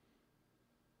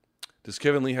 Does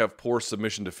Kevin Lee have poor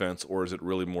submission defense, or is it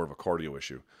really more of a cardio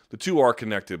issue? The two are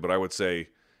connected, but I would say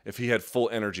if he had full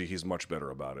energy, he's much better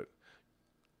about it.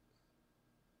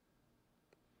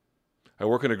 I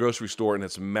work in a grocery store, and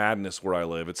it's madness where I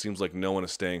live. It seems like no one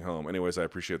is staying home. Anyways, I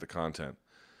appreciate the content.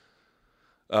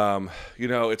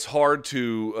 It's hard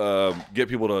to get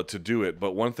people to do it,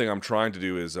 but one thing I'm trying to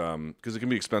do is, because it can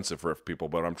be expensive for people,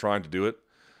 but I'm trying to do it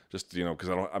just, because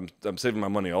I'm saving my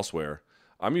money elsewhere.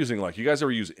 I'm using, you guys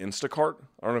ever use Instacart?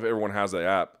 I don't know if everyone has that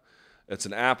app. It's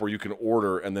an app where you can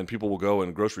order, and then people will go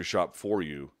and grocery shop for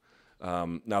you.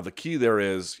 Now, the key there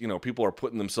is, people are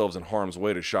putting themselves in harm's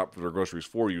way to shop for their groceries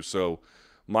for you. So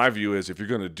my view is if you're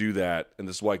going to do that, and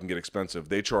this is why it can get expensive,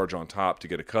 they charge on top to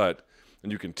get a cut,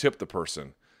 and you can tip the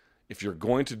person. If you're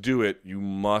going to do it, you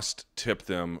must tip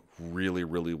them really,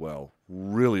 really well.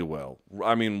 Really well.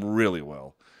 I mean, really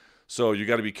well. So you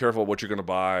got to be careful what you're going to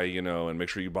buy, and make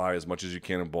sure you buy as much as you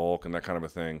can in bulk and that kind of a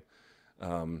thing.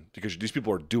 Because these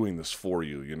people are doing this for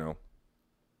you,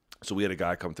 So we had a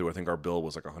guy come through. I think our bill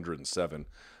was like 107.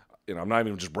 I'm not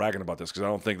even just bragging about this because I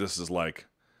don't think this is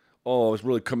it's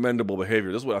really commendable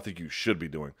behavior. This is what I think you should be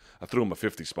doing. I threw him a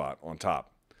 50 spot on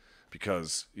top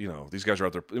because, these guys are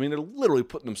out there. I mean, they're literally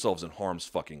putting themselves in harm's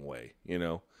fucking way,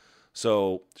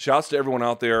 So shouts to everyone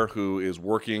out there who is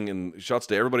working, and shouts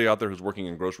to everybody out there who's working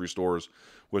in grocery stores,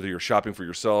 whether you're shopping for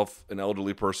yourself, an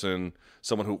elderly person,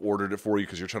 someone who ordered it for you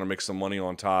because you're trying to make some money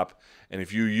on top. And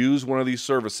if you use one of these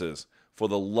services, for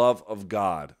the love of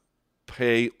God,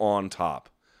 pay on top.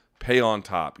 Pay on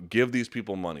top. Give these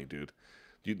people money, dude.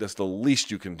 That's the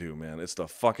least you can do, man. It's the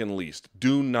fucking least.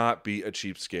 Do not be a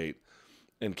cheapskate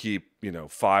and keep, I'm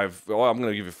going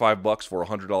to give you $5 for a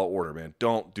 $100 order, man.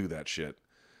 Don't do that shit.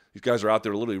 These guys are out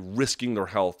there literally risking their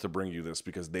health to bring you this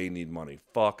because they need money.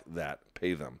 Fuck that.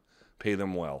 Pay them. Pay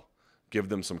them well. Give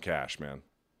them some cash, man.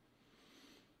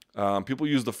 People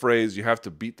use the phrase, you have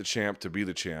to beat the champ to be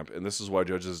the champ, and this is why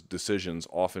judges' decisions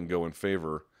often go in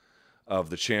favor of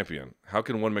the champion. How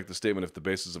can one make the statement if the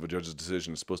basis of a judge's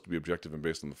decision is supposed to be objective and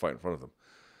based on the fight in front of them?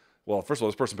 Well, first of all,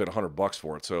 this person paid $100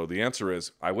 for it, so the answer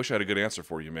is, I wish I had a good answer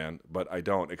for you, man, but I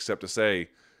don't, except to say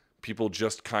people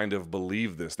just kind of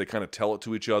believe this. They kind of tell it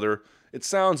to each other. It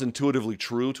sounds intuitively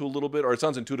true to a little bit, or it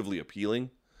sounds intuitively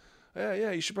appealing.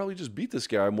 Yeah, you should probably just beat this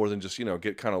guy more than just,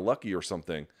 get kind of lucky or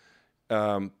something.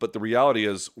 But the reality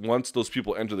is, once those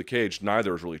people enter the cage,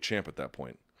 neither is really champ at that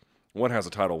point. One has a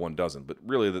title, one doesn't. But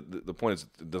really, the point is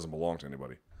it doesn't belong to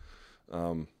anybody.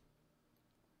 But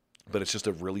it's just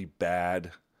a really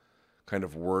bad kind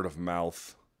of word of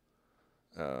mouth,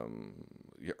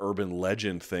 urban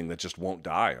legend thing that just won't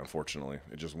die, unfortunately.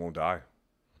 It just won't die.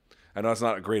 I know it's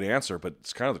not a great answer, but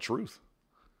it's kind of the truth.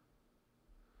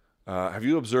 Have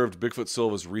you observed Bigfoot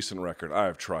Silva's recent record? I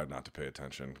have tried not to pay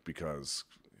attention because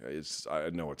I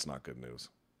know it's not good news.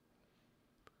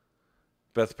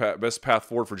 Best path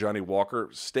forward for Johnny Walker,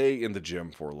 stay in the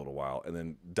gym for a little while and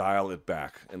then dial it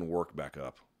back and work back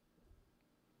up.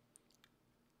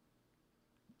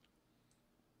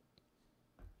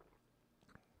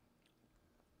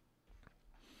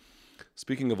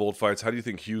 Speaking of old fights, how do you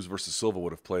think Hughes versus Silva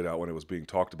would have played out when it was being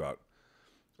talked about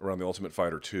around the Ultimate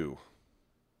Fighter 2?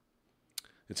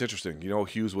 It's interesting.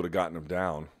 Hughes would have gotten him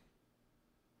down.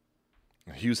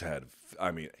 Hughes had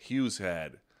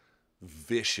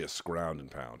vicious ground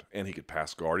and pound, and he could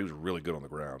pass guard. He was really good on the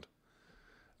ground.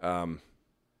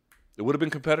 It would have been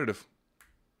competitive.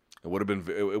 It would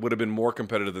have been more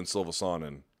competitive than Silva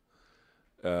Sonnen.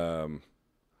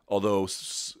 Although,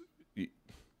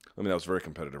 that was very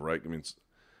competitive, right? It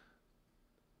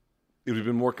would have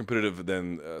been more competitive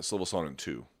than Silva Sonnen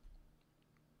 2.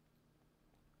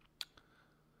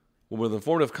 Well, with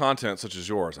informative content such as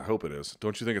yours, I hope it is,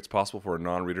 don't you think it's possible for a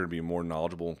non-reader to be more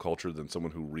knowledgeable and cultured than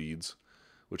someone who reads,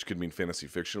 which could mean fantasy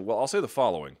fiction? Well, I'll say the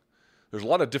following. There's a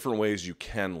lot of different ways you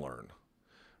can learn,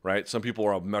 right? Some people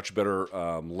are much better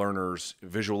learners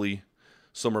visually.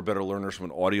 Some are better learners from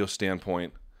an audio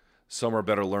standpoint. Some are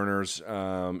better learners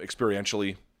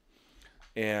experientially.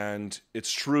 And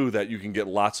it's true that you can get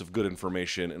lots of good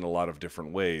information in a lot of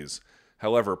different ways.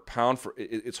 However,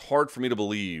 it's hard for me to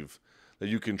believe that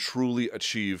you can truly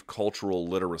achieve cultural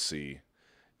literacy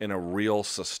in a real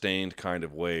sustained kind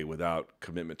of way without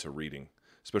commitment to reading,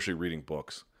 especially reading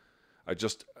books.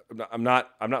 I'm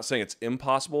not saying it's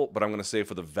impossible, but I'm going to say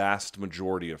for the vast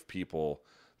majority of people,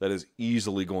 that is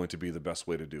easily going to be the best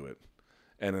way to do it.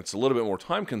 And it's a little bit more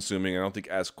time consuming. I don't think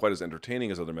quite as entertaining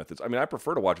as other methods. I mean, I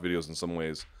prefer to watch videos in some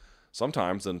ways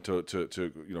sometimes than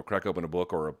to crack open a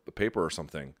book or a paper or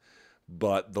something.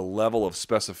 But the level of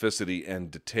specificity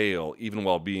and detail, even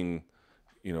while being,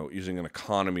 using an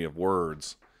economy of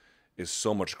words, is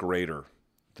so much greater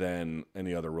than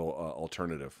any other real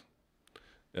alternative.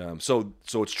 So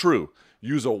it's true.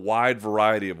 Use a wide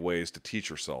variety of ways to teach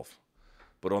yourself.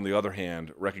 But on the other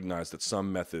hand, recognize that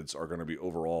some methods are going to be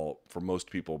overall, for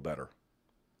most people, better.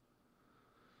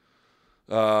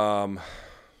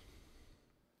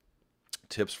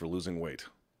 Tips for losing weight.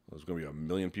 There's going to be a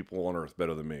million people on earth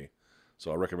better than me.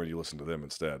 So I recommend you listen to them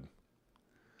instead.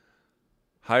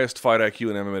 Highest fight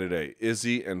IQ in MMA today.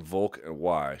 Izzy and Volk, and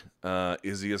why?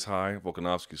 Izzy is high.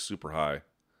 Volkanovski is super high.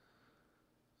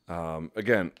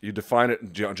 Again, you define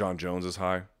it, John Jones is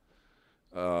high.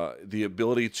 The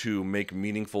ability to make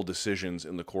meaningful decisions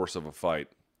in the course of a fight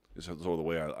is sort of the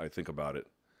way I think about it.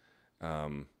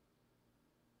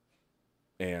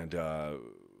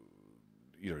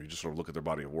 You just sort of look at their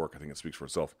body of work. I think it speaks for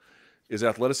itself. Is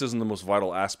athleticism the most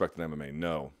vital aspect in MMA?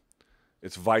 No.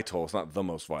 It's vital. It's not the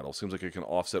most vital. Seems like it can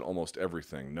offset almost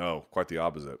everything. No, quite the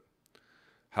opposite.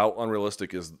 How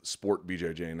unrealistic is sport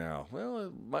BJJ now?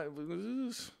 Well,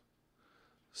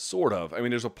 sort of. I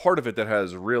mean, there's a part of it that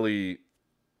has really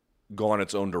gone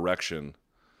its own direction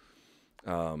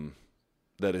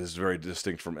that is very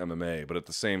distinct from MMA. But at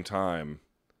the same time,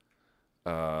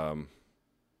 how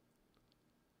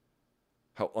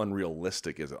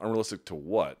unrealistic is it? Unrealistic to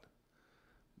what?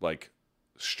 Like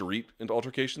street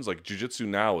altercations? Like jiu-jitsu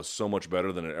now is so much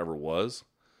better than it ever was.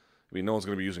 I mean, no one's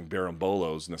going to be using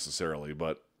barambolos necessarily,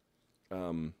 but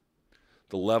the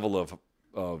level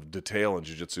of detail in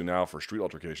jiu-jitsu now for street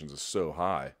altercations is so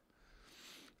high.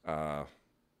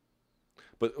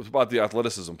 But about the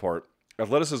athleticism part,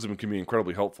 athleticism can be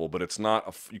incredibly helpful, but it's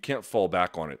not. You can't fall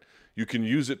back on it. You can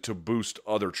use it to boost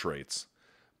other traits,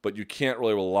 but you can't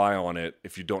really rely on it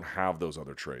if you don't have those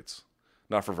other traits.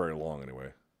 Not for very long,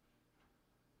 anyway.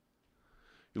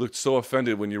 You looked so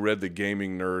offended when you read the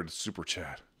gaming nerd super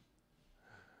chat.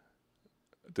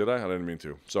 Did I? I didn't mean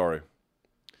to. Sorry.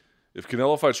 If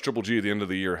Canelo fights Triple G at the end of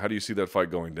the year, how do you see that fight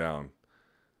going down?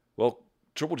 Well,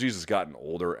 Triple G's has gotten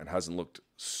older and hasn't looked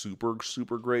super,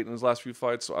 super great in his last few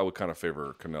fights, so I would kind of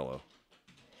favor Canelo.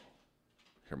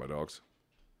 Hear my dogs.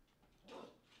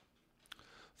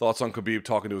 Thoughts on Khabib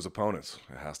talking to his opponents?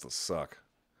 It has to suck.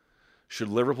 Should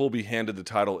Liverpool be handed the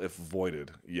title if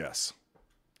voided? Yes.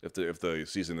 If the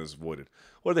season is voided.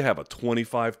 What do they have, a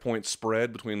 25-point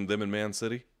spread between them and Man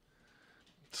City?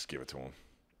 Just give it to them.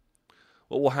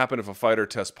 What will happen if a fighter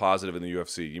tests positive in the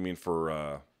UFC? You mean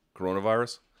for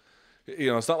coronavirus?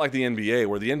 It's not like the NBA,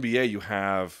 where the NBA you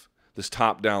have this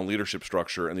top-down leadership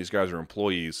structure, and these guys are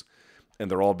employees,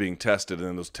 and they're all being tested, and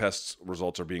then those tests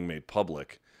results are being made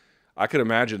public. I could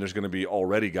imagine there's going to be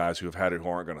already guys who have had it who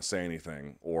aren't going to say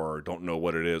anything or don't know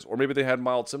what it is, or maybe they had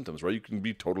mild symptoms, right? You can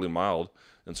be totally mild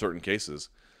in certain cases.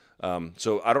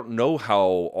 So I don't know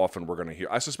how often we're going to hear.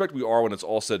 I suspect we are, when it's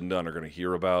all said and done, are going to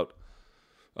hear about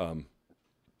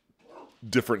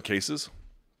different cases.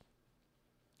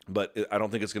 But I don't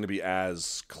think it's going to be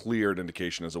as clear an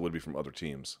indication as it would be from other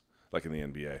teams, like in the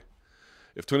NBA.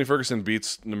 If Tony Ferguson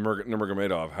beats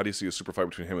Nurmagomedov, how do you see a super fight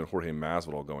between him and Jorge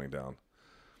Masvidal going down?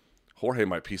 Jorge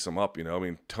might piece him up, I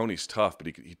mean, Tony's tough, but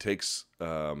he takes,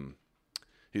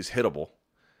 he's hittable.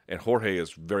 And Jorge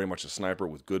is very much a sniper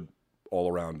with good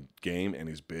all-around game, and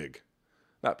he's big.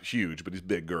 Not huge, but he's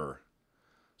bigger.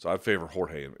 So I'd favor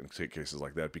Jorge in cases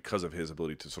like that because of his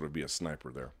ability to sort of be a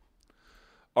sniper there.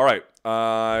 All right.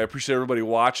 I appreciate everybody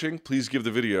watching. Please give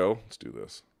the video, let's do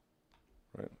this,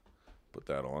 right? Put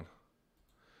that on.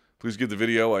 Please give the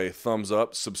video a thumbs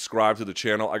up. Subscribe to the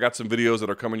channel. I got some videos that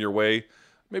are coming your way.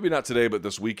 Maybe not today, but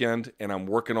this weekend. And I'm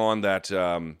working on that.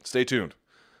 Stay tuned.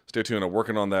 Stay tuned. I'm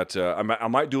working on that. I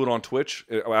might do it on Twitch.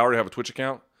 I already have a Twitch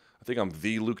account. I think I'm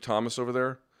the Luke Thomas over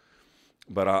there.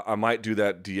 But I might do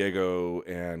that Diego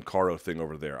and Caro thing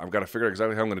over there. I've got to figure out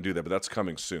exactly how I'm going to do that, but that's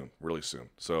coming soon, really soon.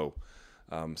 So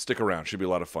stick around. Should be a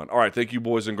lot of fun. All right. Thank you,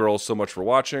 boys and girls, so much for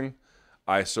watching.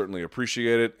 I certainly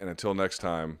appreciate it. And until next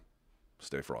time,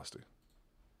 stay frosty.